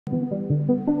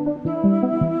Hello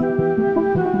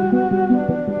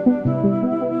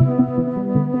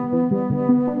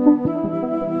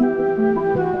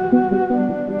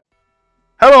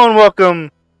and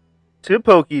welcome to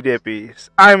PokeDippys.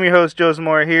 I'm your host,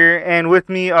 Josemore here, and with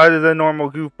me are the normal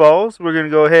goofballs. We're going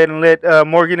to go ahead and let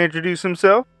Morgan introduce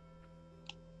himself.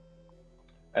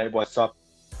 Hey, what's up?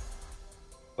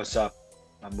 What's up?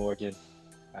 I'm Morgan.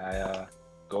 I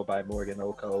go by Morgan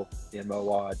Oko,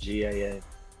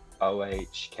 MorganOhko,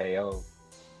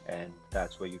 and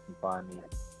that's where you can find me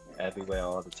everywhere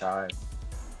all the time.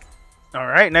 All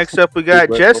right, next up we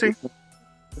got Jesse.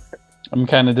 I'm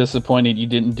kind of disappointed you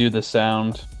didn't do the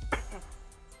sound.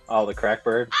 Oh, the crack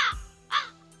bird?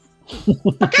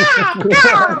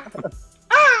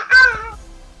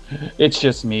 It's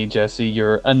just me, Jesse,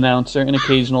 your announcer and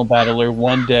occasional battler.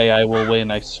 One day I will win.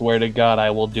 I swear to God I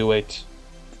will do it.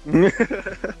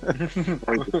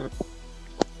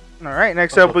 All right,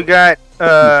 next up we got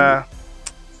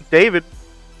David.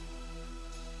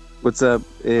 What's up?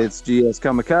 It's GS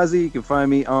Kamikaze. You can find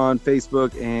me on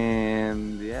Facebook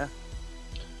and yeah.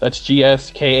 That's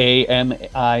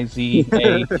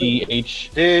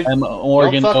GSKAMIZATH. Dude,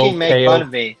 Morgan don't fucking make OKO. fun of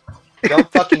me.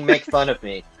 Don't fucking make fun of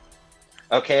me.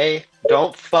 Okay?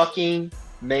 Don't fucking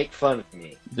make fun of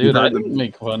me. Dude, I didn't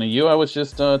make fun of you. I was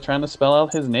just trying to spell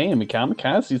out his name.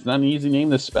 Kamikaze is not an easy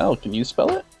name to spell. Can you spell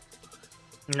it?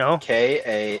 No.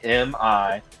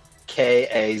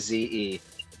 Kamikaze.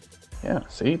 Yeah,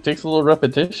 see, it takes a little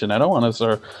repetition. I don't want us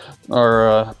or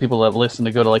people that listen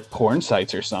to go to like porn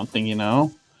sites or something, you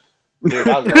know? Dude,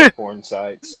 I love porn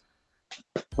sites.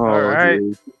 Oh, All right.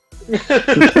 dude.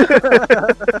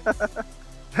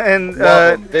 And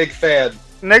Love 'em. Big fan.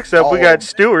 next up we got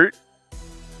Stuart.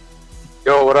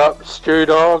 Yo, what up? Stew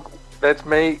Dog. That's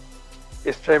me.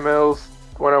 SJ Mills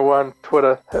 101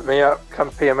 Twitter. Hit me up. Come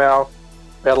PML.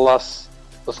 Battle us.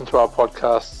 Listen to our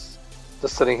podcasts.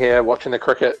 Just sitting here watching the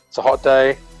cricket. It's a hot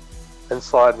day.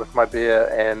 Inside with my beer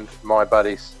and my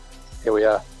buddies. Here we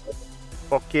are.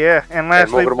 Fuck yeah. And And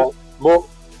lastly,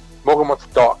 Morgan wants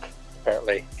to dock,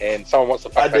 apparently. And someone wants to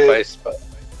I fuck my do. face, but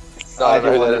no, I I know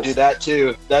do who want that to do is. that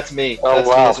too. That's me. Oh, That's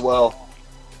wow. me as well.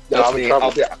 No, That's I'm in me.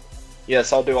 trouble.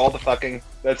 Yes, I'll do all the fucking.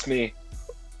 That's me.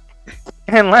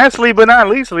 and lastly but not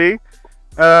leastly,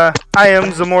 I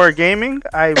am Zamora Gaming.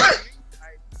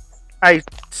 I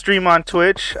stream on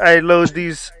Twitch. I load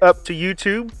these up to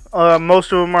YouTube.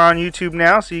 Most of them are on YouTube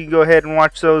now, so you can go ahead and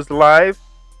watch those live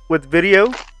with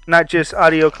video, not just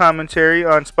audio commentary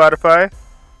on Spotify.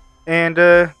 And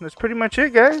that's pretty much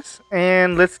it, guys.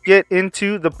 And let's get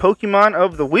into the Pokemon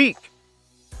of the week.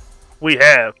 We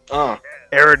have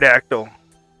Aerodactyl.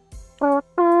 Who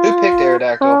picked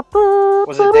Aerodactyl?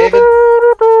 Was it David?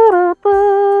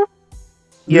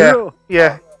 Yeah,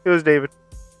 it was David.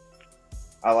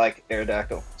 I like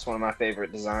Aerodactyl. It's one of my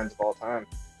favorite designs of all time.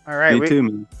 All right, Me too,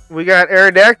 man. we got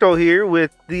Aerodactyl here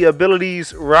with the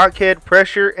abilities Rockhead,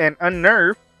 Pressure, and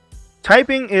Unnerve.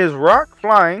 Typing is Rock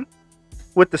Flying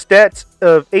with the stats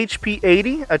of HP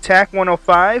 80, Attack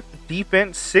 105,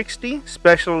 Defense 60,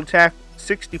 Special Attack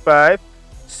 65,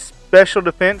 Special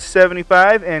Defense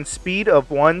 75, and Speed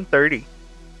of 130.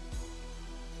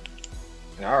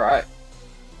 All right.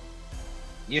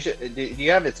 You should. Do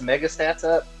you have its Mega Stats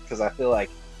up? Because I feel like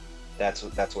that's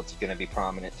what's going to be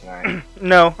prominent tonight.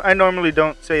 No, I normally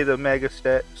don't say the Mega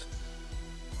Stats.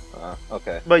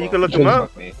 Okay. But you can look them up.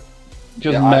 fuck me.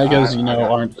 Just Yeah, megas, I you know, got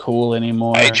it. aren't cool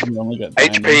anymore. You only got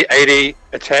HP 80,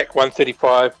 attack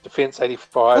 135, defense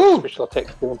 85, Ooh. special attack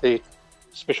 70,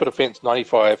 special defense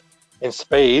 95, and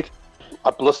speed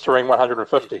a blistering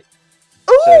 150.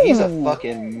 So he's a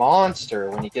fucking monster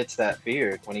when he gets that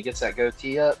beard. When he gets that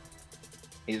goatee up,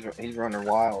 he's running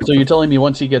wild. So you're telling me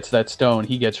once he gets that stone,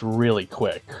 he gets really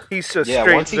quick. He's a Yeah,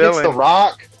 straight once he villain. gets the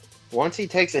rock, once he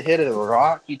takes a hit of the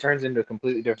rock, he turns into a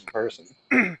completely different person.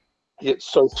 It's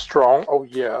so strong. Oh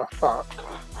yeah, fuck.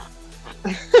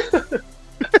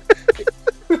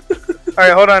 All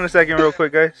right, hold on a second real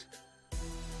quick, guys.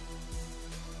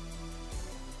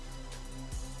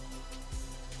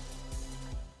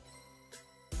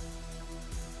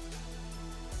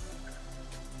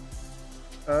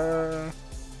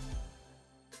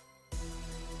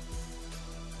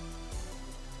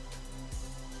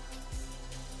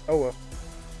 Oh well.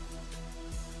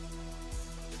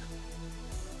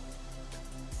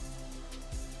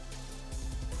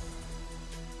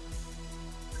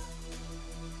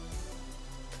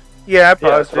 Yeah, I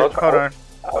paused Yeah, it. Hold on.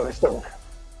 Oh, it's still...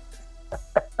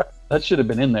 That should have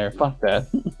been in there. Fuck that.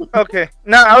 Okay.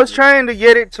 Now, I was trying to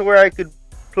get it to where I could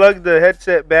plug the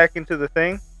headset back into the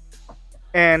thing.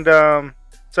 And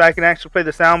so I can actually play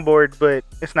the soundboard, but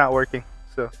it's not working.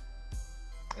 So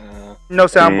No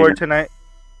soundboard tonight.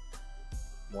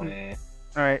 Wah.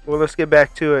 All right. Well, let's get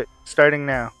back to it. Starting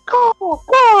now.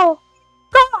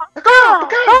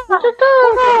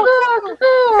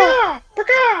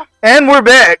 And we're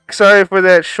back. Sorry for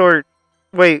that short.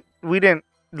 Wait, we didn't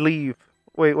leave.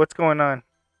 Wait, what's going on?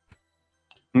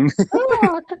 All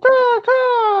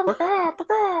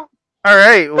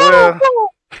right. Well,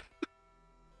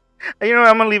 you know what?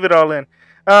 I'm gonna leave it all in.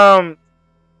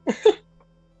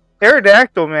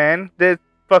 Aerodactyl, man. That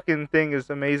fucking thing is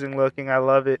amazing looking. I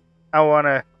love it. I want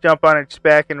to jump on its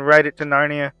back and ride it to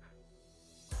Narnia.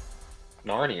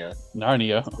 Narnia.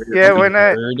 Yeah, why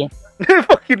not?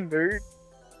 Fucking nerd.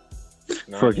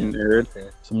 Fucking nerd.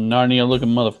 Some Narnia-looking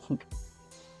motherfucker.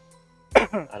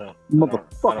 I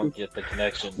don't get the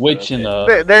connection. Witch in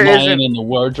the There lion isn't- in the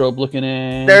wardrobe looking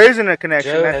in. There isn't a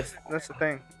connection. Joe, That's the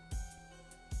thing.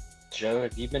 Joe,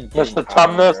 have you been getting Mr. high on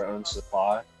Tumnus? your own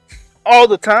supply? All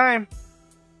the time.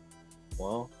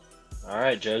 Well,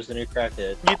 alright, Joe's the new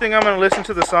crackhead. You think I'm gonna listen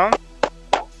to the song?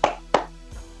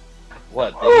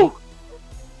 What, baby?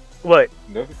 What?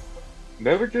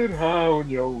 Never get high on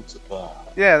your own supply.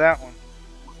 Yeah, that one.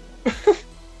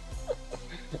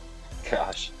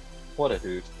 Gosh, what a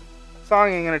hoot.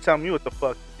 Song ain't gonna tell me what the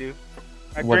fuck to do.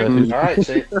 I What a drink- hoot. Alright,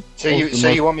 so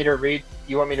you want me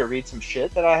to read some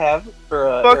shit that I have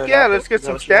for Fuck yeah, Aerodactyl? let's get Is that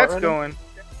some what you want stats right now? going.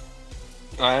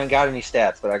 I haven't got any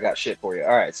stats, but I got shit for you.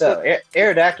 Alright, so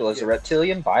Aerodactyl is a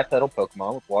reptilian bipedal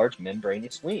Pokemon with large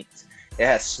membranous wings. It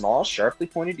has small, sharply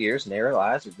pointed ears, narrow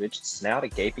eyes, a rigid snout, a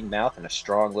gaping mouth, and a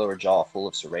strong lower jaw full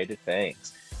of serrated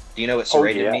fangs. Do you know what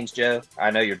serrated yeah. means, Joe? I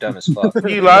know you're dumb as fuck.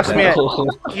 You lost me at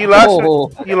you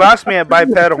lost me at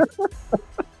bipedal.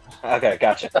 Okay,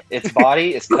 gotcha. Its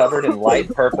body is covered in light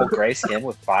purple gray skin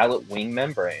with violet wing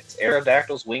membranes.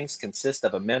 Aerodactyl's wings consist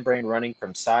of a membrane running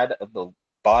from side of the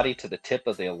body to the tip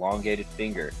of the elongated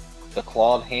finger. The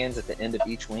clawed hands at the end of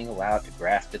each wing allow it to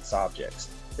grasp its objects.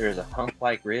 There is a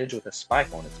hump-like ridge with a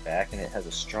spike on its back, and it has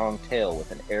a strong tail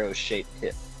with an arrow-shaped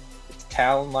tip. Its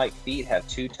talon-like feet have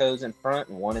 2 toes in front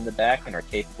and 1 in the back, and are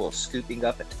capable of scooping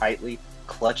up and tightly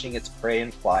clutching its prey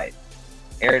in flight.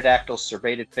 Aerodactyl's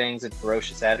serrated fangs and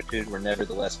ferocious attitude were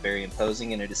nevertheless very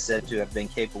imposing, and it is said to have been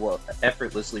capable of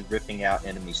effortlessly ripping out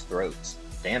enemies' throats.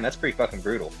 Damn, that's pretty fucking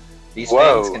brutal. These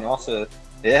fangs can also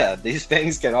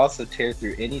tear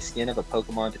through any skin of a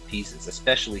Pokemon to pieces,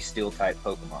 especially Steel-type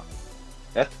Pokemon.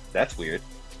 That's weird.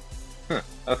 Huh,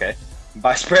 okay.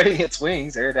 By spreading its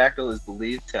wings, Aerodactyl is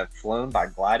believed to have flown by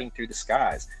gliding through the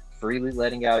skies, freely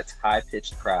letting out its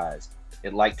high-pitched cries.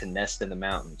 It liked to nest in the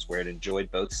mountains, where it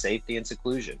enjoyed both safety and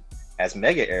seclusion. As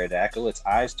Mega Aerodactyl, its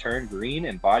eyes turn green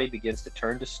and body begins to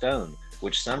turn to stone,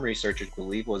 which some researchers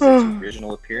believe was its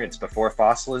original appearance before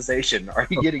fossilization. Are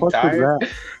you getting tired?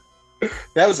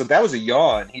 That was a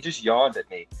yawn. He just yawned at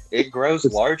me. It grows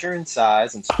larger in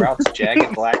size and sprouts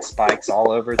jagged black spikes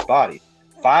all over its body.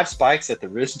 5 spikes at the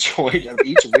wrist joint of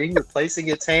each wing replacing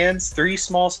its hands, 3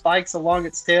 small spikes along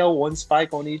its tail, 1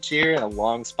 spike on each ear, and a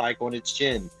long spike on its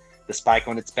chin. The spike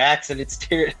on its back and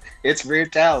its rear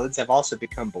talons have also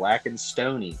become black and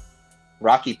stony.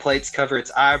 Rocky plates cover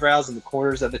its eyebrows and the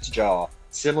corners of its jaw.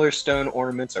 Similar stone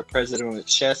ornaments are present on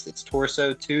its chest, its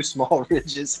torso, 2 small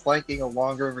ridges flanking a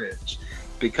longer ridge.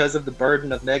 Because of the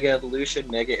burden of Mega Evolution,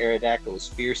 Mega Aerodactyl is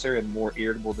fiercer and more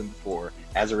irritable than before.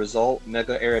 As a result,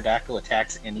 Mega Aerodactyl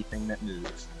attacks anything that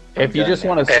moves. If you just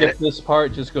Done want to now. skip this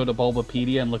part, just go to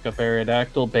Bulbapedia and look up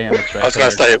Aerodactyl. Bam, it's right I was going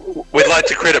to there. say, we'd like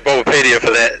to credit Bulbapedia for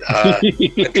that.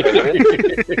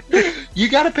 You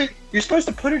gotta pick. You're supposed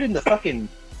to put it in the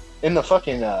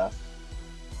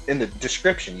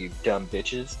description, you dumb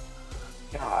bitches.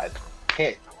 God,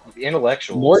 can't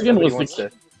intellectual. Morgan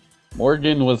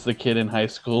was the kid in high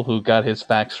school who got his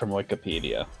facts from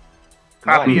Wikipedia.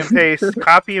 Copy and paste.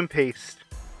 Copy and paste.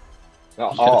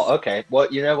 Oh, okay. Well,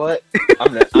 you know what?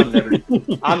 I'm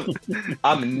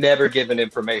never giving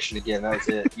information again. That was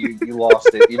it. You lost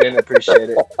it. You didn't appreciate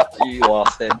it. You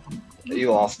lost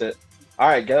it. All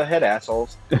right, go ahead,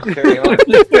 assholes. Carry on.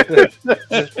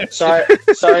 sorry,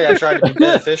 I tried to be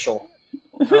beneficial.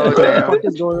 Oh, damn. What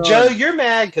is going on? Joe, you're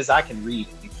mad because I can read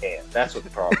and you can't. That's what the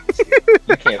problem is.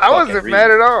 You can't. I wasn't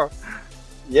mad at all.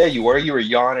 Yeah, you were. You were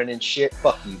yawning and shit.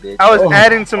 Fuck you, bitch. I was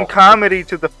adding some comedy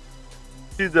to the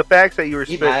facts that you were Eat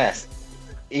spitting. my ass.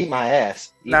 Eat my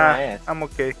ass. Eat Nah, my ass. I'm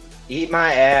okay. Eat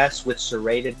my ass with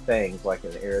serrated fangs like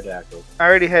an Aerodactyl. I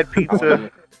already had pizza.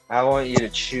 I want you to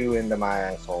chew into my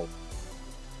asshole.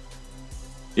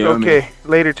 You know what I mean? Okay,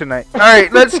 later tonight. All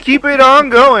right, let's keep it on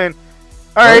going.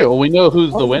 All right, Well, we know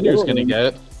who's the winner's gonna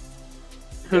get.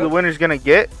 who the winner's gonna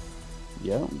get,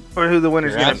 Yeah. or who the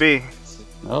winner's Your gonna ass. be.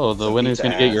 Oh, the Some winner's pizza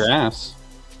gonna get your ass. ass.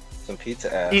 Some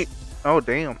pizza ass. Eat- Oh,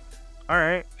 damn. All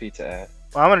right. Pizza at.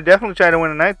 Well, I'm gonna definitely try to win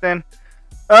tonight then.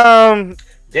 Damn.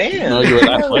 No, you were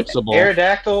that flexible.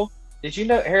 Aerodactyl. Did you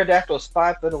know Aerodactyl is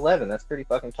 5'11"? That's pretty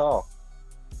fucking tall.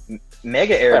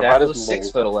 Mega Aerodactyl is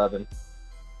 6'11".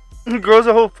 He grows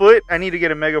a whole foot. I need to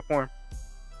get a mega form.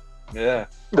 Yeah.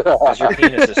 Because your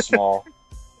penis is small. You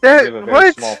That have a very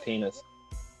what? small penis.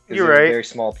 'Cause You're you have a right. very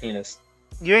small penis.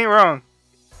 You ain't wrong.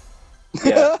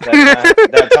 Yeah.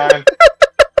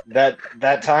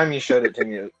 That time you showed it to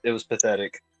me, it was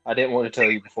pathetic. I didn't want to tell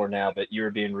you before now, but you were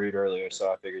being rude earlier,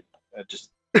 so I figured I'd just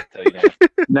tell you now.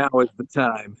 Now is the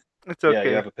time. It's okay. Yeah,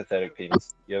 you have a pathetic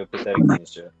penis. You have a pathetic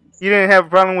penis, Joe. You didn't have a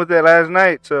problem with that last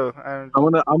night, so I'm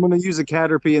gonna use a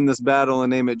Caterpie in this battle and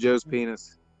name it Joe's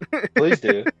penis. Please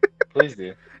do. Please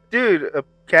do. dude, a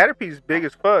Caterpie's big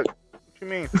as fuck. What you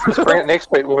mean? Let's bring it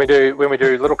next week when we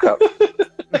do Little Cup.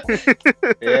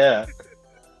 Yeah.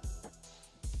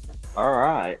 All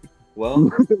right.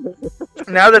 Well,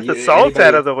 Now that the salt's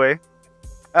out of the way,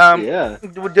 yeah.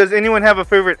 does anyone have a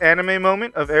favorite anime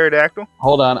moment of Aerodactyl?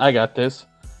 Hold on, I got this.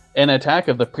 An attack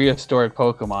of the prehistoric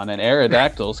Pokemon, an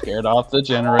Aerodactyl scared off the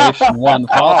Generation 1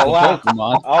 fossil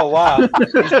Pokemon. Oh wow.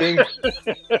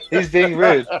 He's being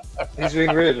rude. He's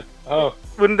being rude. Oh.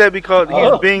 Wouldn't that be called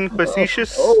he's being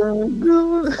facetious?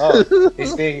 Oh.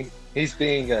 He's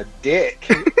being a dick.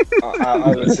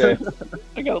 I would say.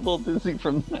 I got a little dizzy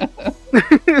from that.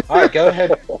 All right, go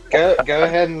ahead. Go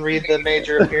ahead and read the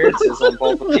major appearances on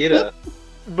Bulbapedia.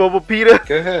 Bulbapedia?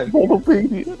 Go ahead.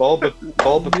 Bulbapedia.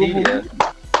 Bulbapedia.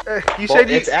 You said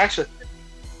it's actually.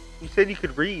 You said you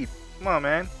could read. Come on,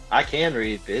 man. I can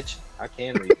read, bitch. I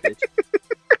can read, bitch.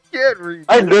 Can't read.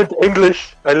 I learned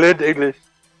English. I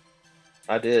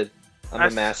did.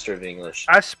 I'm a master of English.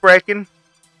 I sprechen.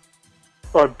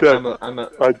 I'm done. I'm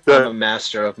a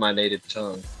master of my native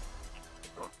tongue.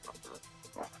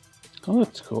 Oh,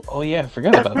 that's cool. Oh, yeah, I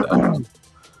forgot about that.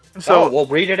 So, well,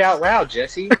 read it out loud,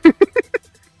 Jesse.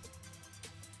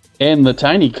 And the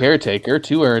tiny caretaker,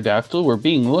 two Aerodactyl, were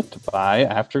being looked by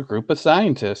after a group of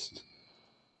scientists.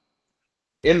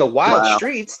 In the wild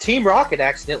streets, Team Rocket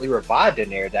accidentally revived an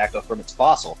Aerodactyl from its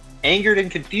fossil. Angered and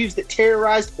confused, it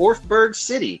terrorized Orfberg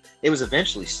City. It was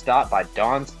eventually stopped by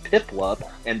Don's Piplup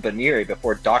and Baniri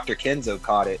before Dr. Kenzo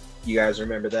caught it. You guys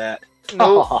remember that?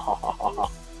 no.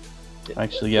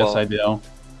 Actually, yes, I do.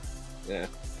 Yeah.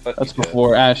 That's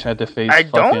before Ash had to face I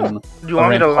fucking don't. Do you want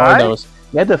me to lie? Rampardos.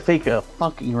 He had to fake a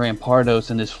fucking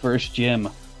Rampardos in his first gym.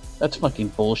 That's fucking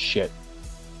bullshit.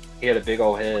 He had a big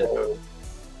old head.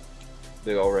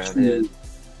 Big old round head.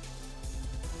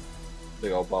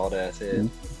 Big old bald ass head.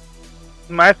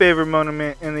 My favorite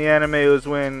moment in the anime was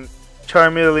when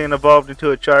Charmeleon evolved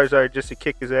into a Charizard just to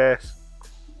kick his ass.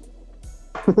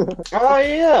 Oh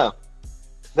yeah,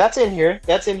 that's in here.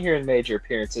 That's in here in major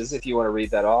appearances. If you want to read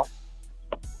that off,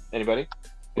 anybody?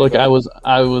 Look, I was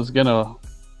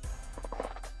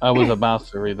about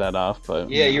to read that off, but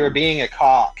Yeah, you were being a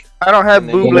cock. I don't have And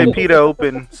then- Bulbapedia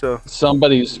open, so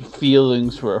somebody's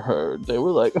feelings were hurt. They were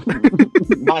like,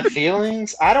 My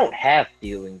feelings? I don't have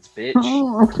feelings,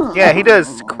 bitch. yeah, he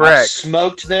does I crack.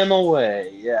 smoked them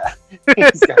away. Yeah,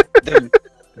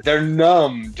 they're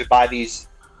numbed by these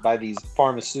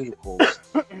pharmaceuticals.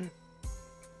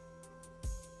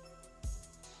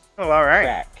 Oh, all right.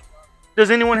 Crack.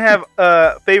 Does anyone have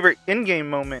a favorite in-game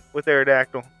moment with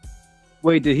Aerodactyl?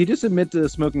 Wait, did he just admit to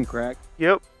smoking crack?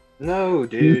 Yep. No,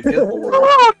 dude. Good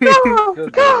lord. Good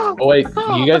lord. oh wait,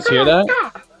 you guys hear that?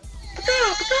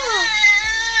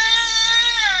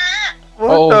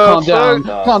 What the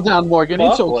fuck? Calm down, Morgan.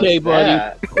 It's Fuck okay, was buddy.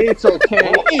 that? It's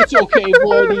okay. It's okay,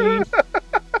 buddy.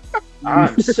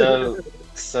 I'm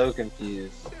so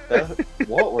confused.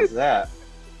 What was that?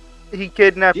 He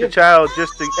kidnapped a child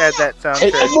just to add that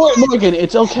soundtrack. Morgan,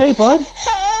 it's okay, bud.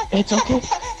 It's okay.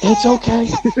 It's okay.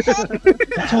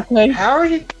 It's okay.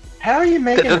 How are you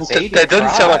making a baby That doesn't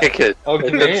cry? sound like a kid. Oh That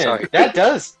doesn't man, sound like a that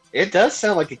does. It does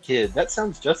sound like a kid. That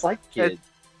sounds just like a kid.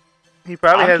 He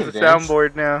probably I'm has the convinced.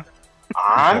 soundboard now.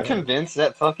 I'm convinced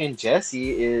that fucking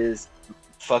Jesse is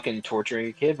fucking torturing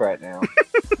a kid right now.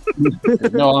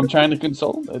 No, I'm trying to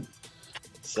console it.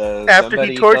 So After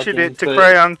somebody he tortured fucking it to put-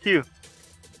 cry on cue.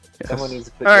 Someone needs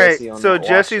to put All right, Jesse on so that watch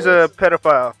Jesse's list. a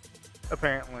pedophile,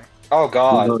 apparently. Oh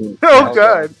god. Oh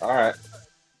god. All right.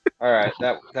 All right.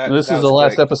 That This that is was the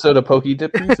last quick. episode of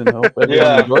PokeDippys, and hope everyone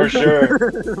Yeah, for enjoys.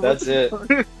 sure. That's it.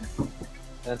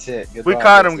 That's it. We Goodbye,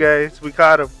 caught him, Jesse. guys. We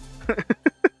caught him.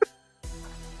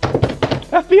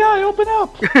 FBI, open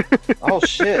up! Oh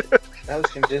shit. That was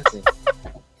convincing.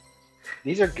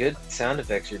 These are good sound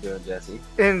effects you're doing, Jesse.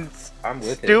 And I'm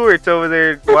with it. Stewart's over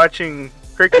there watching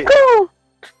cricket.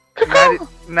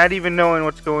 Not even knowing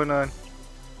what's going on.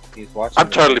 He's watching. I'm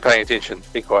totally paying attention.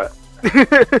 Be quiet.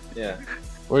 Yeah.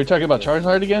 Were we talking about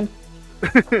Charizard again?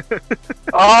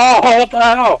 Oh, what the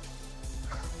hell?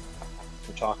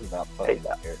 We're talking about fucking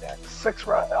Aerodactyl. 6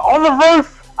 right on the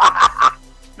roof.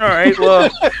 All right. Well,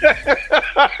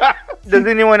 does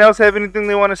anyone else have anything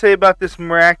they want to say about this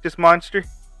Maractus monster?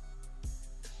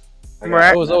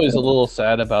 I was always a little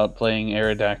sad about playing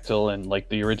Aerodactyl and like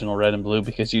the original Red and Blue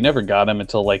because you never got him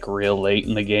until like real late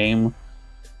in the game.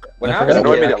 When I I was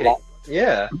forgot a kid, about I couldn't-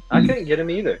 yeah, I couldn't get him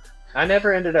either. I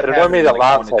never ended up. It annoyed me having that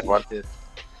like, Lance one had one. Akita.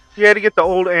 You had to get the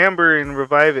old Amber and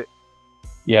revive it.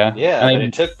 Yeah. Yeah, And but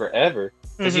it took forever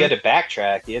because you had to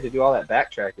backtrack. You had to do all that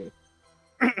backtracking.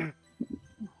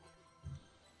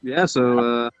 Yeah,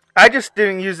 so I just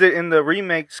didn't use it in the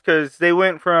remakes because they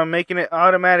went from making it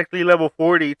automatically level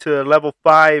 40 to level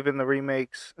 5 in the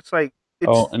remakes. It's like,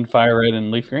 and Fire Red and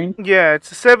Leaf Green? yeah,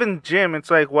 it's a 7th gym. It's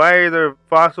like, why are the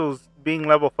fossils being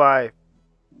level 5?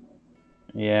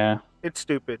 Yeah. It's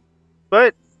stupid.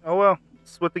 But, oh well,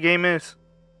 it's what the game is.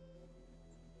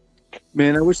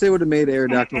 man, I wish they would have made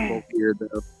Aerodactyl bulkier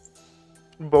though.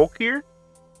 Bulkier?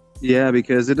 Yeah,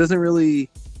 because it doesn't really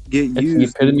get It's the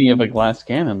used. epitome of a glass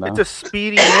cannon, though. It's a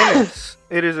speedy menace.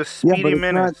 It is a speedy it's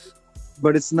menace.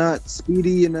 But it's not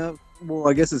speedy enough. Well,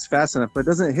 I guess it's fast enough, but it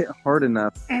doesn't hit hard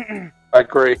enough. I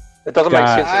agree. It doesn't make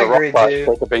God. sense I as a agree, rock blast dude.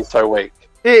 for it to be so weak.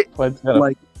 It's got a-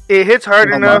 Like It hits hard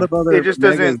a lot enough. of other It just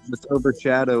megas doesn't. just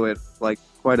overshadow it like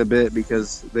quite a bit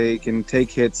because they can take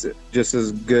hits just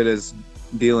as good as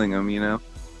dealing them. You know.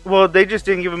 Well, they just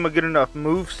didn't give him a good enough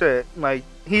move set. Like,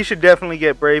 he should definitely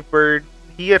get Brave Bird.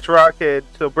 He gets Rockhead,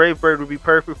 so Brave Bird would be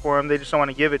perfect for him. They just don't want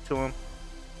to give it to him.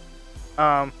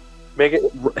 Mega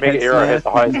Head Arrow has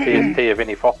the smash. highest TST of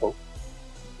any fossil.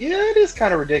 Yeah, it is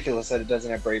kind of ridiculous that it doesn't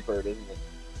have Brave Bird, isn't it?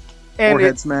 And or it,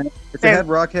 Head Smash. If it and- had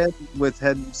Rockhead with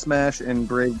Head Smash and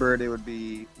Brave Bird, it would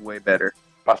be way better.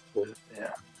 Busted. Yeah.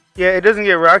 yeah, it doesn't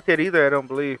get Rockhead either, I don't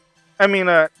believe. I mean,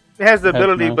 it has the Head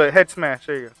ability, smash. but Head Smash,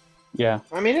 there you go. yeah.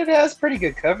 I mean, it has pretty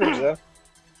good coverage though.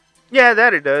 Yeah,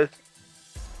 that it does.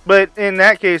 But in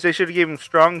that case, they should have given him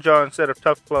Strong Jaw instead of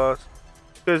Tough Claws.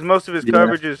 Because most of his Yeah.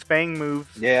 coverage is Fang moves.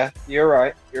 Yeah, you're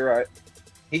right. You're right.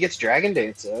 He gets Dragon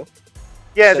Dance though.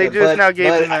 Yeah, So- they just but- now gave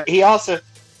but him that.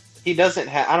 He doesn't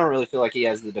have. I don't really feel like he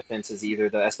has the defenses either,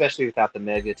 though, especially without the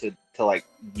Mega to like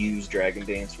use Dragon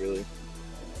Dance really.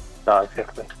 No,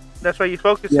 exactly. That's why you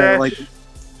focus Yeah, Sash.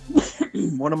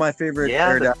 like one of my favorite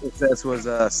Yeah, Aerodactyl sets was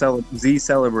Z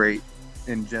Celebrate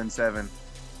in Gen 7.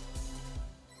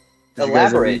 Did you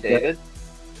guys ever Elaborate, use that? David.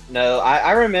 No,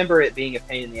 I remember it being a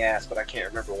pain in the ass, but I can't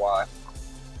remember why.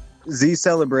 Z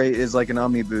Celebrate is like an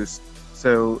Omni boost.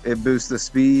 So it boosts the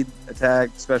speed, attack,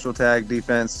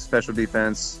 defense, special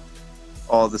defense,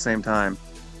 all at the same time.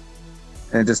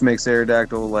 And it just makes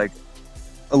Aerodactyl like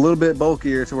a little bit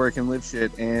bulkier to where it can lift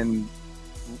shit and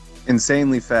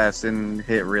insanely fast and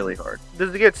hit really hard.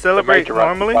 Does it get Celebrate The Major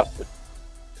Rock normally? busted.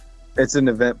 It's an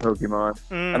event Pokemon.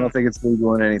 I Mm. don't think it's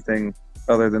legal in anything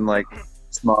other than like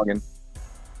Smoggin.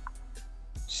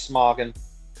 Smoggin.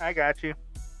 I got you.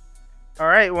 All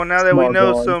right. Well, now that we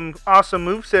know Smog some awesome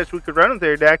movesets we could run with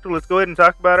Aerodactyl, let's go ahead and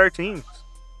talk about our teams.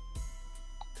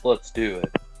 Let's do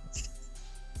it.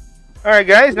 All right,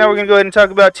 guys. Now we're gonna go ahead and talk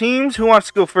about teams. Who wants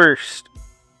to go first?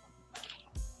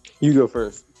 You go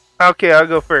first. Okay, I'll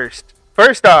go first.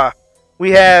 First off,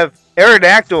 we have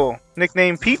Aerodactyl,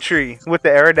 nicknamed Petrie, with the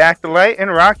Aerodactylite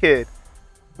and Rockhead.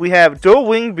 We have Dual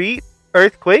Wing Beat,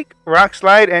 Earthquake, Rock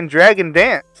Slide, and Dragon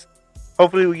Dance.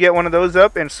 Hopefully we get one of those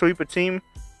up and sweep a team.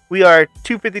 We are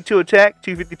 252 attack,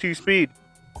 252 speed.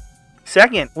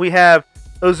 Second, we have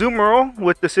Azumarill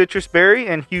with the Citrus Berry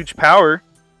and Huge Power,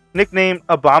 nicknamed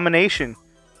Abomination,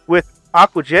 with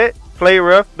Aqua Jet, Play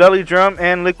Rough, Belly Drum,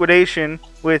 and Liquidation,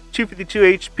 with 252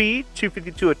 HP,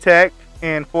 252 attack,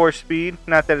 and 4 speed.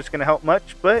 Not that it's going to help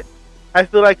much, but I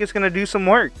feel like it's going to do some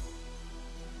work.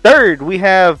 Third, we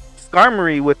have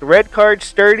Skarmory with Red Card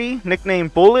Sturdy,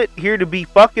 nicknamed Bullet, here to be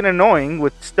fucking annoying,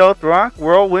 with Stealth Rock,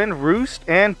 Whirlwind, Roost,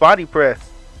 and Body Press.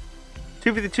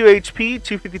 252 HP,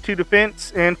 252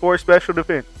 defense, and 4 special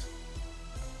defense.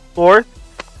 Fourth,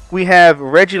 we have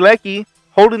Regieleki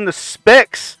holding the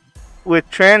Specs with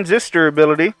Transistor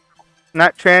ability.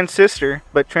 Not Transistor,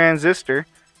 but Transistor.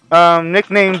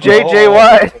 Nicknamed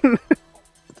JJY.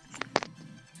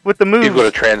 With the moves. You've got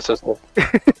a transistor.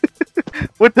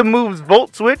 With the moves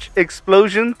Volt Switch,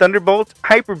 Explosion, Thunderbolt,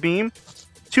 Hyper Beam,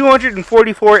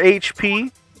 244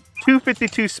 HP,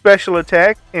 252 special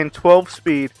attack, and 12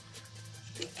 speed.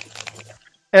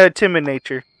 Timid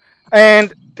nature.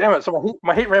 And Damn it! So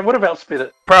my heat ram would have outspit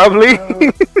it. probably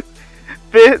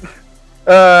fifth,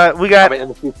 we got I mean, in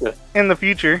the future. in the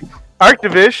future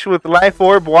Arctivish with Life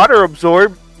Orb, Water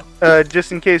Absorb,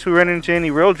 just in case we run into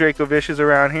any real Dracovishes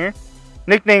around here.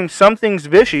 Nicknamed Something's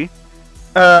Vishy,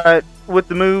 with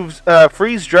the moves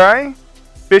Freeze Dry,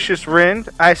 Vicious Rend,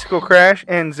 Icicle Crash,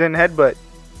 and Zen Headbutt.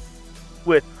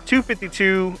 With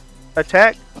 252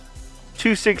 attack,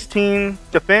 216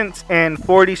 defense, and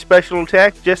 40 special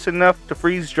attack, just enough to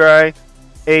freeze dry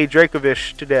a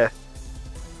Dracovish to death.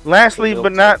 Lastly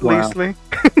but not leastly,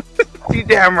 you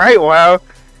damn right, wow.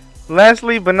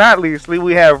 Lastly but not leastly,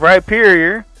 we have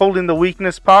Rhyperior, holding the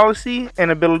weakness policy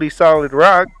and ability Solid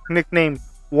Rock, nicknamed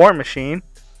War Machine,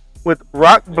 with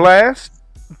Rock Blast,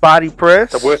 Body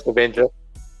Press, The worst Avenger.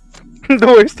 the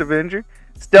worst Avenger,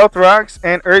 Stealth Rocks,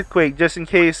 and Earthquake, just in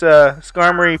case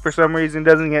Skarmory for some reason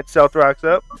doesn't get Stealth Rocks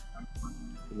up.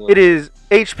 It is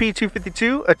HP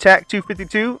 252, Attack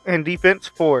 252, and Defense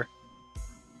 4.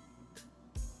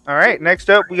 Alright, next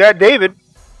up we got David.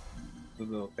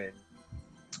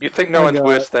 You think no one's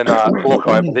worse than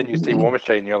Hawkeye, but then you see War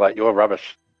Machine and you're like, you're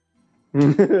rubbish.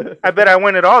 I bet I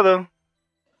win it all though.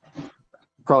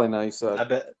 Probably not. You suck. I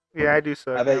bet. Yeah, I do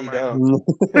so. I bet you don't.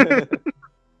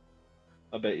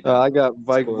 I bet you don't. I got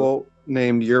Vikebolt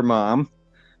named Your Mom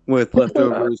with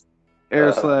leftovers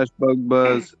Air Slash, Bug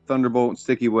Buzz, Thunderbolt, and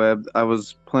Sticky Web. I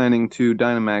was planning to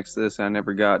Dynamax this. I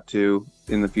never got to.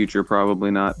 In the future,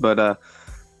 probably not. But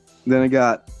then I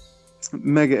got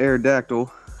Mega Aerodactyl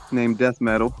named Death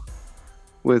Metal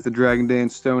with the Dragon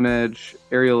Dance, Stone Edge,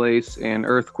 Aerial Ace, and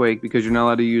Earthquake because you're not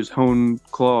allowed to use Hone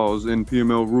Claws in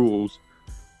PML rules.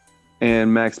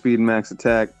 And max speed and max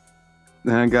attack.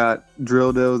 Then I got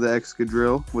Drildo the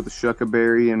Excadrill with the Shucka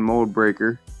Berry and Mold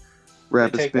Breaker.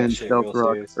 Rapid take Spin, that shit Stealth real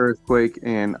Rock, serious. Earthquake,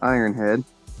 and Iron Head.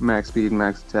 Max speed and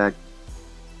max attack.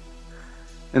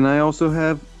 And I also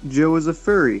have Joe as a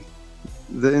furry,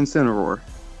 the Incineroar.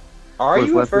 Are with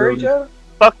you a furry, leftovers. Joe?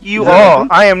 Fuck you all.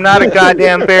 I am not a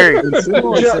goddamn fairy.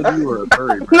 Incineroar said you were a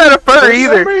furry. I'm not a For furry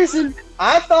some either. reason,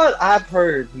 I thought I've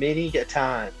heard many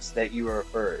times that you were a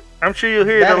furry. I'm sure you'll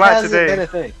hear it That a lot hasn't been today. a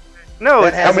thing. No, That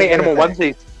it's How many hasn't animal been a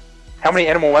thing. onesies? How many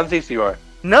animal onesies do you own?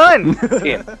 none. 10.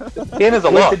 10 is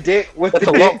a With lot. the dick, with That's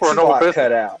the a lot dick for a normal spot person.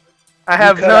 cut out. I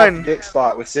have You cut out the none. dick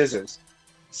spot with scissors,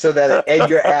 so that it ate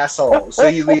your asshole. So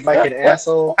you leave like an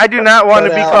asshole. I do not want to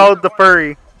Cut be out. called the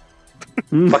furry.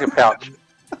 Fucking pouch.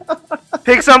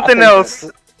 Pick something else.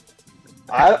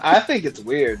 I think it's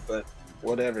weird, but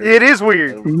whatever. It is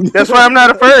weird. That's why I'm not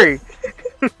a furry.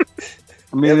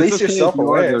 I mean, At it's least you're okay if you are,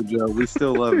 self-aware. though, Joe. We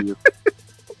still love you.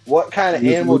 What kind of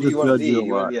We'll animal do just you want to judge be? you a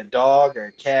You want lot. to be a dog or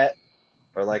a cat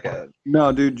or like a?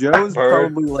 No, dude, Joe is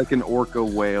Bird. probably like an orca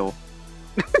whale.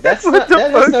 That's What not. the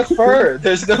That is no fuck? fur.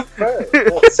 There's no fur.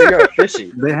 So you're a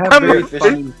fishy. They have I'm very a-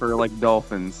 fine fur like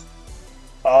dolphins.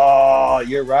 Oh,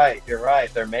 you're right. You're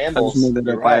right. They're I mammals. just made that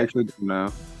You're up. I right. actually don't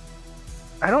know.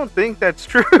 I don't think that's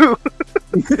true.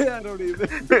 I don't either.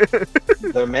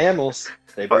 They're mammals.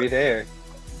 They breathe air.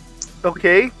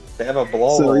 Okay. They have a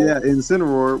blowhole. So yeah,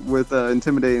 Incineroar with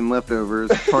intimidating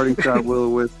leftovers, parting shot,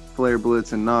 Will-O-Wisp, Flare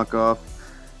Blitz, and knockoff.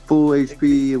 Full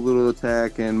HP, little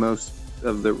attack, and most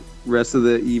of the rest of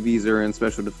the EVs are in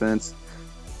special defense.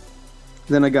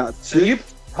 Then I got So you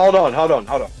hold on.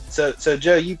 So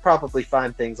Joe, you probably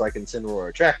find things like Incineroar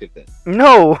attractive then.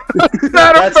 No.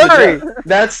 Not a That's the furry.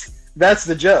 joke. That's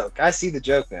the joke. I see the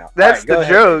joke now. That's All right, go the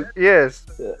ahead. joke. Yes.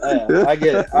 I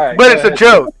get it. All right, But go it's a ahead.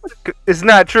 joke. It's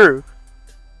not true.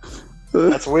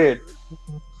 That's weird.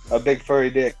 A big furry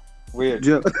dick. Weird.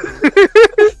 Joe.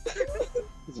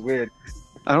 It's weird.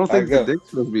 I don't think Alright, the go. dick's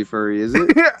supposed to be furry, is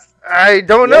it? I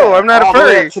don't know. Yeah, I'm not a all the way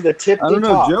furry. up to the tippy I don't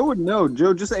know. top. Joe would know.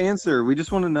 Joe, just answer. We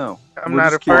just want to know. I'm We're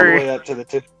not a just All the furry. way up to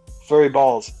the furry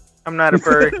balls. I'm not a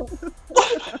furry.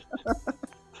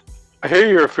 I hear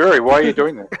you're a furry. Why are you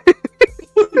doing that?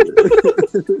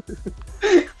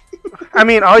 I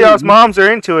mean, all y'all's moms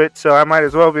are into it, so I might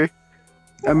as well be.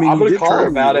 I mean, I'm you gonna did call try her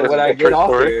about it me. when I That's a get true off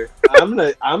story. here.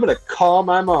 I'm gonna call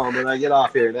my mom when I get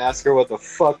off here and ask her what the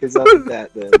fuck is up with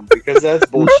that then, because that's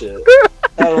bullshit.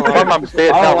 I don't My like, mom's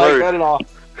dead. I don't Not like rude. that at all.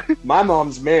 My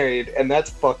mom's married and that's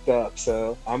fucked up.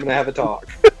 So I'm gonna have a talk.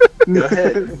 Go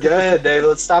ahead, David.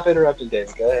 Let's stop interrupting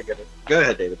David. Go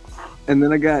ahead, David. And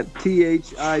then I got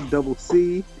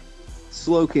THICC,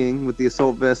 Slowking with the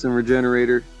Assault Vest and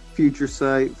Regenerator, Future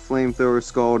Sight, Flamethrower,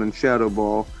 Scald, and Shadow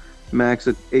Ball, max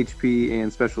HP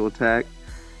and special attack.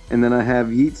 And then I have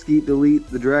Yeet Skeet Delete,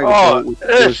 the Dragon Oh, Bolt with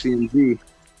ish. OCMG. You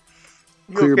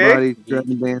Clear okay? Body,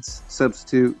 Dragon Dance,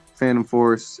 Substitute, Phantom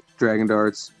Force, Dragon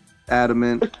Darts,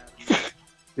 Adamant.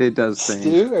 It does things.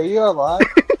 Stu, are you alive?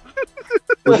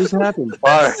 What just happened?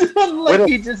 Why? Like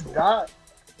he just died.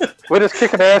 We're just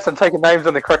kicking ass and taking names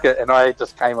in the cricket, and I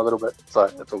just came a little bit, so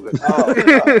it's all good.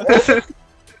 Oh,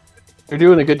 You're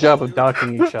doing a good job of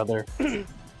docking each other.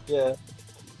 yeah.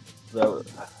 So,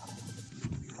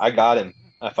 I got him.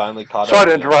 I finally caught Sorry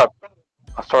to up. interrupt.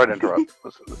 I'm sorry to interrupt.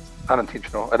 It's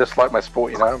unintentional. I just like my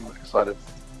sport, you know. I'm excited.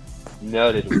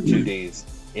 Noted with 2 Ds.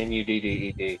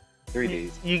 Mudded. 3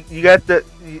 Ds. You got the.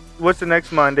 What's the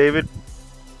next mon, David?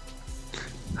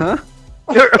 Huh?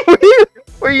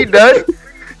 Were you done?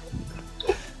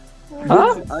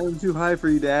 Huh? I am too high for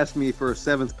you to ask me for a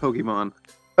 7th Pokemon.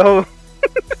 Oh,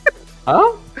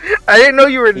 Huh? I didn't know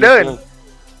you were done.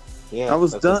 Yeah, I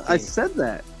was that's done. I his team. said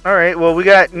that. All right. Well, we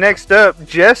got next up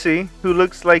Jesse, who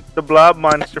looks like the Blob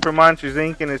monster from Monsters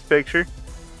Inc. in his picture.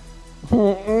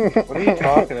 What are you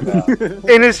talking about?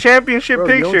 In his championship Bro,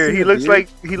 you don't picture, see he the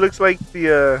looks beard? like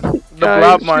the Guys.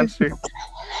 Blob monster.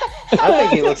 I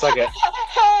think he looks like a.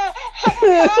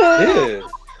 Dude.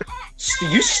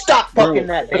 You stop fucking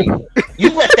that baby.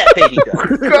 You let that baby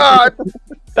go. God,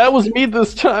 That was me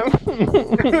this time.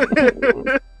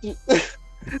 the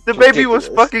baby was Ridiculous.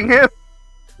 fucking him.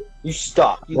 You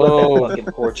stop. You Whoa. let that fucking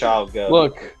poor child go.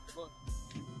 Look,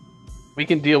 we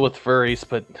can deal with furries,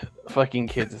 but fucking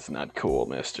kids is not cool,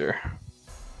 mister.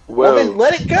 Well, Whoa. then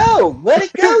let it go. Let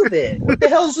it go then. What the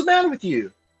hell's the matter with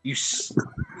you?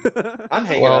 I'm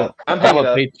hanging up. I'm hanging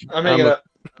up. I'm hanging up.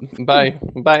 Bye.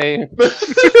 Bye.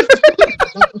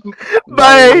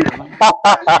 Bye.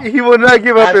 He will not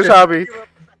give up his hobby.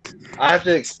 I have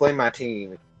to explain my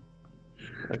team.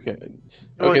 Okay.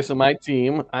 Okay, so my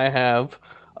team, I have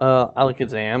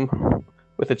Alakazam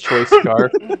with a choice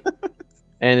scarf.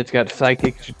 And it's got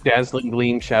Psychic, Dazzling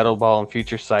Gleam, Shadow Ball, and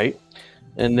Future Sight.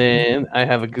 And then I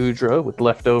have a Goodra with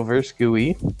Leftovers,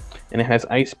 Gooey. And it has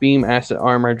Ice Beam, Acid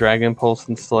Armor, Dragon Pulse,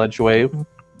 and Sludge Wave.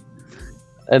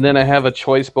 And then I have a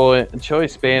Choice Band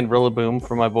Rillaboom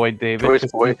for my boy David.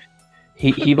 Choice boy.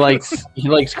 He likes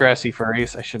grassy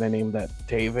furries. I should have named that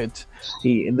David.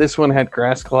 This one had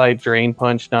Grass Glide, Drain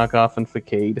Punch, Knockoff, and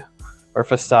Facade. Or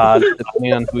Facade,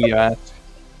 depending on who you ask.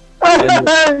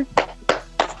 And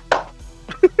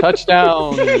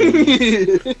touchdown!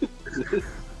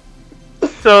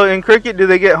 So in cricket, do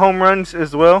they get home runs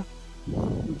as well?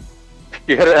 You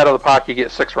hit it out of the park, you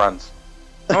get 6 runs.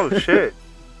 Oh shit,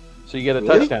 So you get a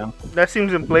Really? touchdown. that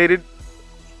seems inflated.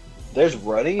 There's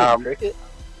running in cricket?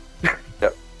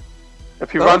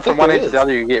 If you I run don't from think one there end to is. the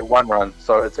other, you get 1 run.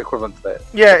 So it's equivalent to that.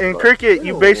 Yeah, in Oh, cricket,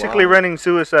 you basically wow. running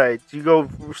suicides. You go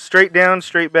straight down,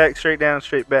 straight back, straight down,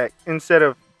 straight back. Instead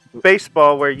of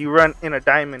baseball, where you run in a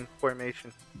diamond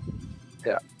formation.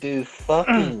 Dude,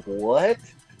 fucking what?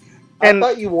 And- I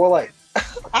thought you wore like.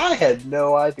 I had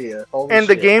no idea. Holy And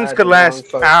the shit, I games had could the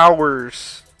last wrong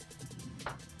hours,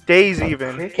 days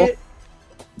even. Cricket?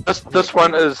 This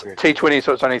one is T20,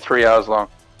 so it's only 3 hours long.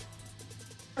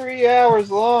 3 hours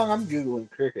long. I'm googling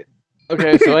cricket.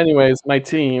 Okay, so anyways, my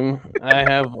team, I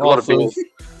have lot of also beers.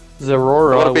 A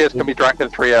Zerora lot of beers can be drunk in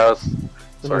 3 hours.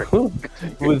 Sorry.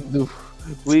 with the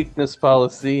Weakness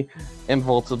Policy and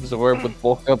Volt Absorb with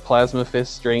Bulk Up, Plasma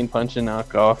Fist, Drain Punch, and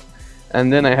Knockoff.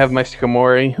 And then I have my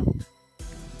Skamori.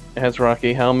 It has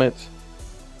Rocky Helmet.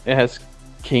 It has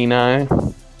Kenai.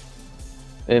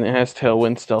 And it has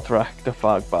Tailwind, Stealth Rock, the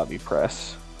Fog Body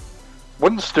Press.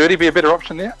 Wouldn't Sturdy be a better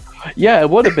option there? Yeah, it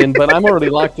would have been, but I'm already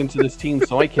locked into this team,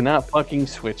 so I cannot fucking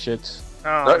switch it.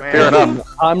 Oh No, man. fair enough.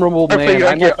 Honorable Hopefully man. you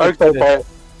don't get Oko by...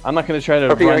 I'm not going to try to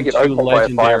Hopefully you run don't two get Oko by a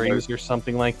fire move. legendaries or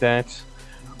something like that.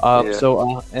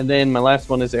 Yeah. And then my last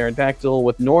one is Aerodactyl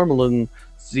with Normal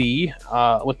Z,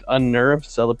 with Unnerve,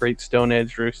 Celebrate, Stone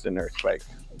Edge, Roost, and Earthquake.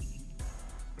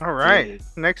 All right. Dude.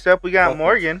 Next up, we got Fucking-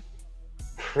 Morgan.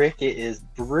 Cricket is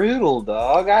brutal,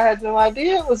 dog. I had no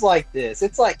idea it was like this.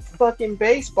 It's like fucking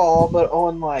baseball, but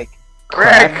on like a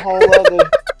Crack. whole other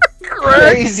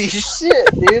crazy shit,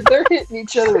 dude. They're hitting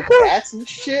each other with bats and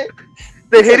shit.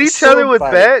 They It's hit like each other sword with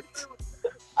fight. bats.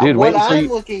 Dude, What wait until I'm you-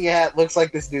 looking at looks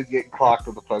like this dude's getting clocked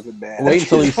with a fucking bat. Wait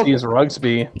until he sees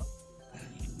Rugsby.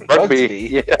 Rugby.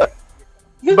 Yeah.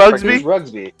 Bugsby?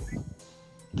 Rugsby.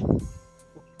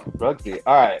 Rugsby.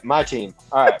 Alright, my team.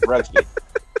 Alright, Rugsby.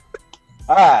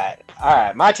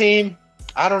 Alright, my team.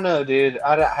 I don't know, dude.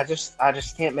 I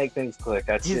just can't make things click.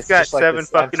 He's got 7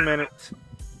 fucking minutes.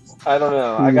 I don't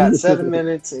know. I got 7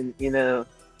 minutes, and you know,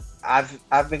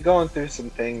 I've been going through some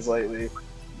things lately,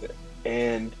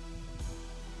 and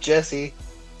Jesse,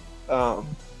 I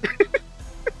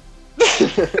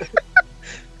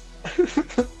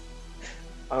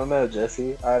don't know,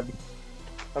 Jesse. I've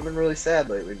been really sad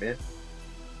lately, man.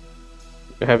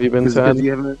 Have you been Because sad? you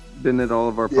haven't been at all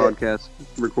of our Yeah. podcast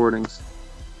recordings.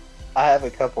 I have a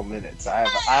couple minutes. I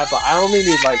only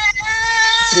need like.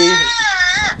 See,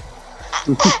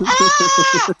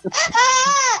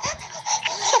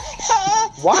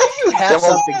 why do you have Yeah,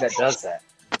 well- something that does that?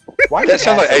 Why That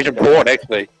sounds like Asian porn,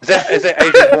 actually. Is that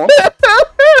Asian porn?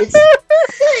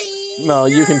 No,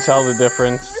 you can tell the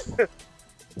difference.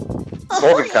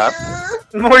 Morgan can't.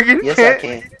 Morgan Yes, I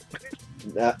can't.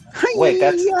 can. Wait,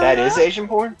 that is Asian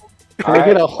porn? Can I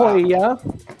get a hoya?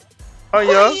 Oh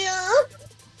yeah.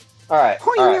 Alright.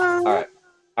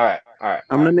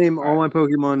 I'm gonna name all my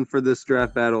Pokemon for this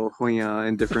draft battle Hoya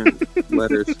in different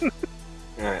letters.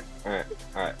 Alright.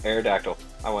 Aerodactyl.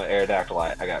 I went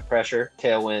Aerodactyl. I got Pressure,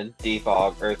 Tailwind,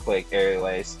 Defog, Earthquake, Aerial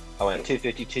Ace. I went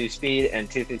 252 speed and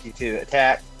 252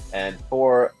 attack and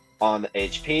 4 on the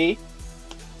HP.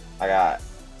 I got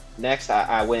next.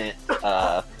 I went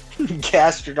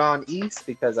Gastrodon East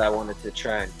because I wanted to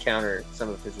try and counter some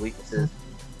of his weaknesses.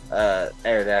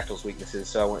 Aerodactyl's weaknesses.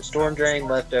 So I went Storm Drain,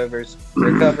 Leftovers,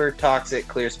 Recover, Toxic,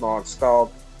 Clear Smog,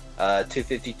 Scald.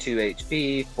 252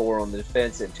 HP, 4 on the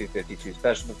defense, and 252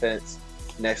 special defense.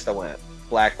 Next, I went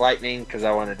Black Lightning because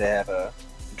I wanted to have a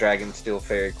Dragon Steel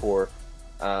Fairy Core.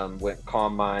 Went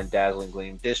Calm Mind, Dazzling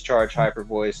Gleam, Discharge, Hyper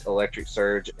Voice, Electric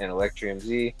Surge, and Electrium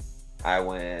Z. I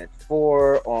went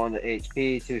 4 on the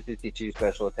HP, 252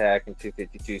 special attack, and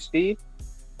 252 speed.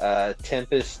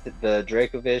 Tempest, the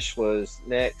Dracovish was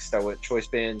next. I went Choice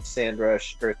Band, Sand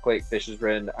Rush, Earthquake, Fish's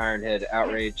Rend, Ironhead,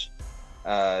 Outrage.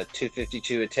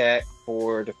 252 attack,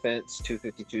 4 defense,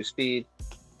 252 speed.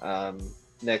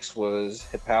 Next was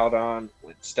Hippowdon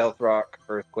with Stealth Rock,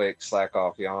 Earthquake, Slack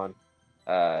Off, Yawn.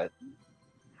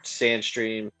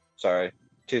 Sandstream,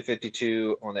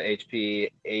 252 on the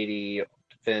HP, 80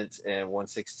 defense, and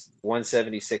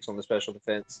 176 on the special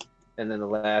defense. And then the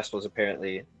last was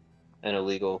apparently an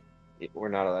illegal. We're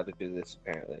not allowed to do this,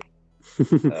 apparently. That's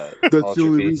the Ultra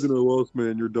only Beast. reason I lost,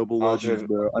 man. You're double Ultra- legends,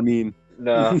 bro. I mean,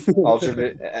 No,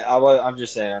 Ultra. I'm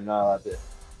just saying, I'm not allowed to.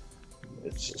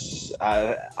 It's just,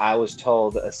 I was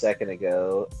told a second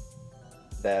ago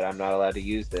that I'm not allowed to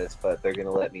use this, but they're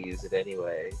gonna let me use it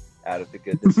anyway, out of the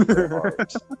goodness of their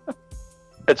hearts.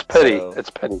 It's pity. So- It's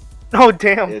pity. Oh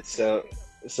damn. It's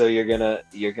so you're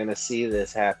gonna see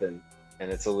this happen,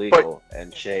 and it's illegal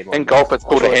and shame. on In you. golf, it's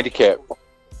called a handicap.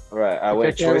 Right, I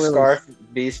went Okay, Choice Willis. Scarf,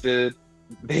 Beast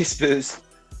Boost,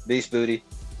 Beast Booty,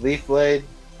 Leaf Blade,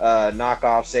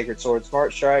 knockoff Sacred Sword,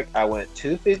 Smart Strike. I went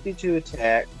 252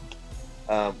 attack,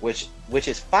 which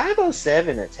is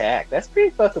 507 attack. That's pretty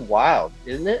fucking wild,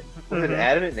 isn't it? With an Mhm.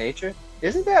 adamant nature,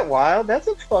 isn't that wild? That's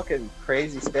a fucking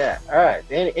crazy stat. All right,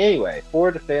 anyway,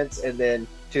 4 defense and then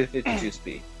 252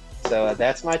 speed. So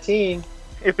that's my team.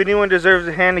 If anyone deserves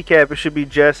a handicap, it should be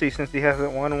Jesse since he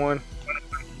hasn't won one.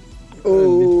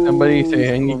 Did somebody say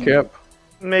handicap?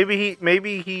 Maybe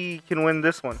he can win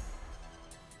this one.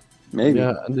 maybe.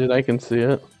 Yeah, dude, I can see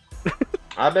it.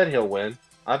 I bet he'll win.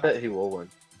 I bet he will win.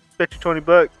 Bet you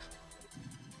 $20.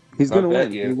 He's I gonna bet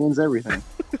win. you. He wins everything,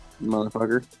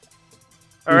 motherfucker.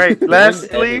 All right.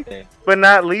 Lastly, Everything. but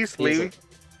not He's leastly,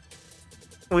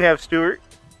 we have Stuart.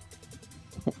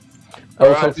 I was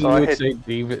Alright, hoping so you I would hit-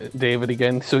 say David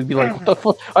again, so he'd be like, "What the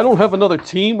fuck? I don't have another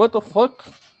team. What the fuck?"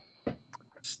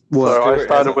 What? So I Stuart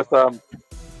started has with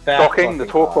Fat Docking, the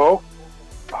fucking Torquil,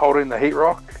 holding the Heat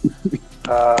Rock,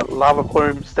 Lava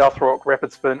Plume, Stealth Rock,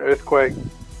 Rapid Spin, Earthquake,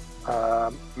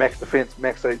 Max Defense,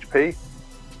 Max HP,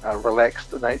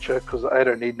 relaxed nature because I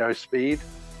don't need no speed.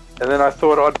 And then I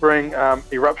thought I'd bring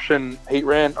Eruption Heat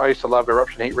Ran. I used to love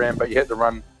Eruption Heat Ran, but you had to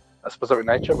run a specific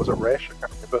nature. Was it Rash? I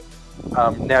can't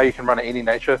remember. Now you can run any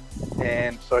nature.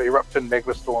 And so Eruption,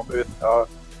 Magma Storm, Earth Power,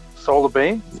 Solar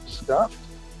Beam, Scarf.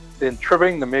 Then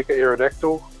Tribbing, the Mega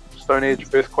Aerodactyl, Stone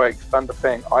Edge, Earthquake,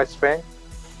 Thunderfang, Ice Fang.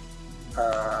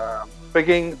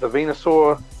 Bigging, the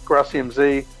Venusaur, Gracium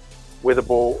Z, Weather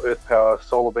Ball, Earth Power,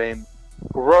 Solar Beam,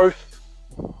 Growth,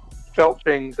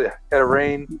 Felching, the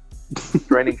Hatterene,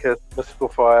 Draining Kiss, Mystical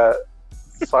Fire,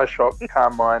 Psyshock,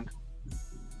 Calm Mind,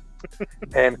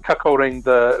 and cuckolding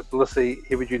the Blissey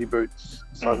Heavy Duty Boots,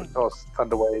 Cybertoss,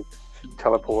 Thunderwave,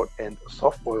 Teleport, and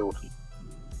Soft Boiled.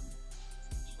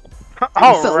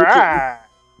 All right.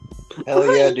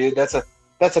 Hell yeah, dude. That's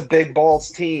a big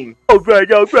balls team. All right.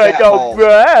 Fat balls.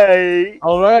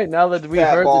 All right, now that we've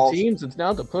Fat heard balls. the teams, it's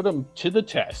now to put them to the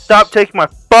test. Stop taking my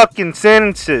fucking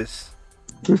sentences.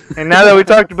 And now that we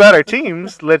talked about our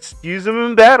teams, let's use them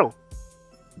in battle.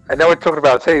 And now we're talking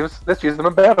about teams, let's use them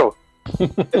in battle.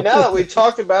 And now that we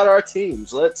talked about our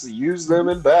teams, let's use them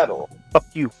in battle. Fuck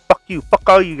you. Fuck you. Fuck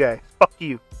all you guys. Fuck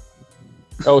you.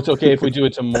 Oh, it's okay if we do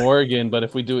it to Morgan, but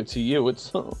if we do it to you, it's...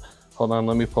 Hold on,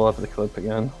 let me pull up the clip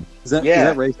again. Is that,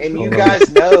 Yeah, is that racist? and you Hold on. guys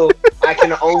know I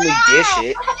can only dish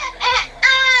it.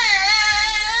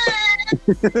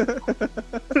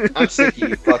 I'm sick of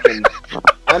you fucking.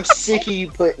 I'm sick of you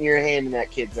putting your hand in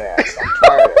that kid's ass. I'm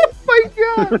tired of it. Oh my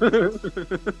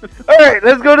god. All right,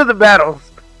 let's go to the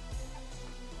battles.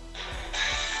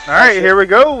 All right, here we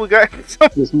go. We got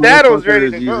This some battles motherfucker ready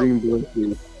is to go. using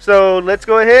Blissey. So let's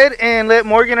go ahead and let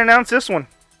Morgan announce this one.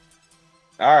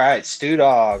 All right, Stu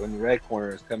Dog in the red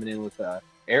corner is coming in with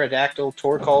Aerodactyl,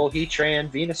 Torkoal, Heatran,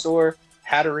 Venusaur,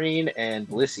 Hatterene, and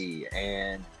Blissey.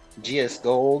 And GS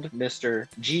Gold, Mr.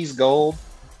 G's Gold.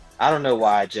 I don't know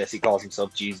why Jesse calls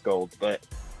himself G's Gold, but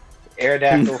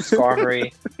Aerodactyl,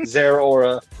 Skarmory,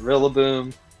 Zeraora,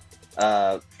 Rillaboom,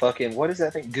 fucking, what is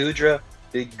that thing? Gudra,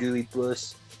 Big Gooey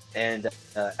Puss, and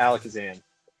Alakazam.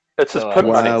 It's his So, Pokemon.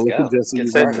 Wow, let's look go. at Jesse It using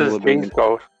says his Rillaboom. King's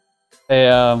Gold.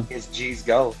 Hey, It's G's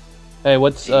Gold. hey,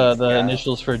 what's Jeez, the yeah.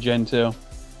 initials for Gen 2?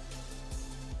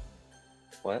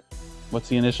 What? What's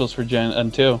the initials for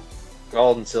Gen 2?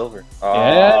 Gold and silver. Oh,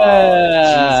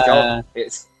 Yeah. G's Gold.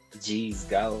 It's G's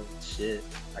Gold. Shit,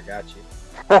 I got you.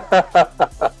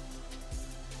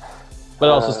 But it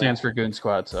also Uh, stands for Goon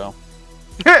Squad, so.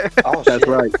 Oh, That's shit.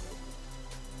 right.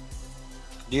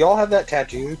 Do y'all have that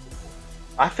tattooed?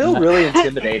 I feel really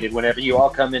intimidated whenever you all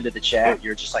come into the chat.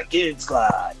 You're just like, Good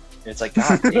Squad. And it's like,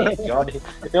 God damn, y'all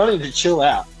need to chill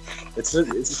out. It's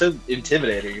so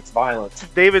intimidating. It's violent.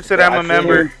 David said Yeah, I'm a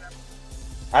member.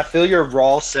 I feel your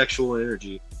raw sexual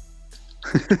energy.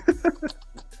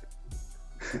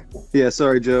 Yeah,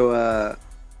 sorry, Joe.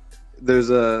 There's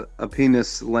a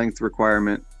penis length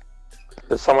requirement.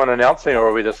 Is someone announcing, or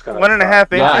are we just gonna?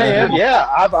 1.5 inches. I am, yeah.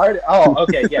 I've already. Oh,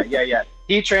 okay, yeah.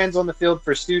 Heatran's on the field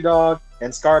for Stu Dog,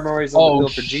 and Skarmory's on the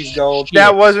field for G's Gold.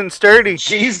 That wasn't sturdy.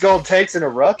 G's Gold takes an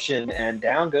eruption, and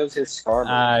down goes his Skarmory.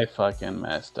 I fucking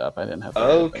messed up. I didn't have to.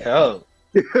 Okay.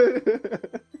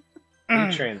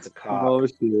 Heatran's a cop. Oh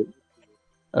shit.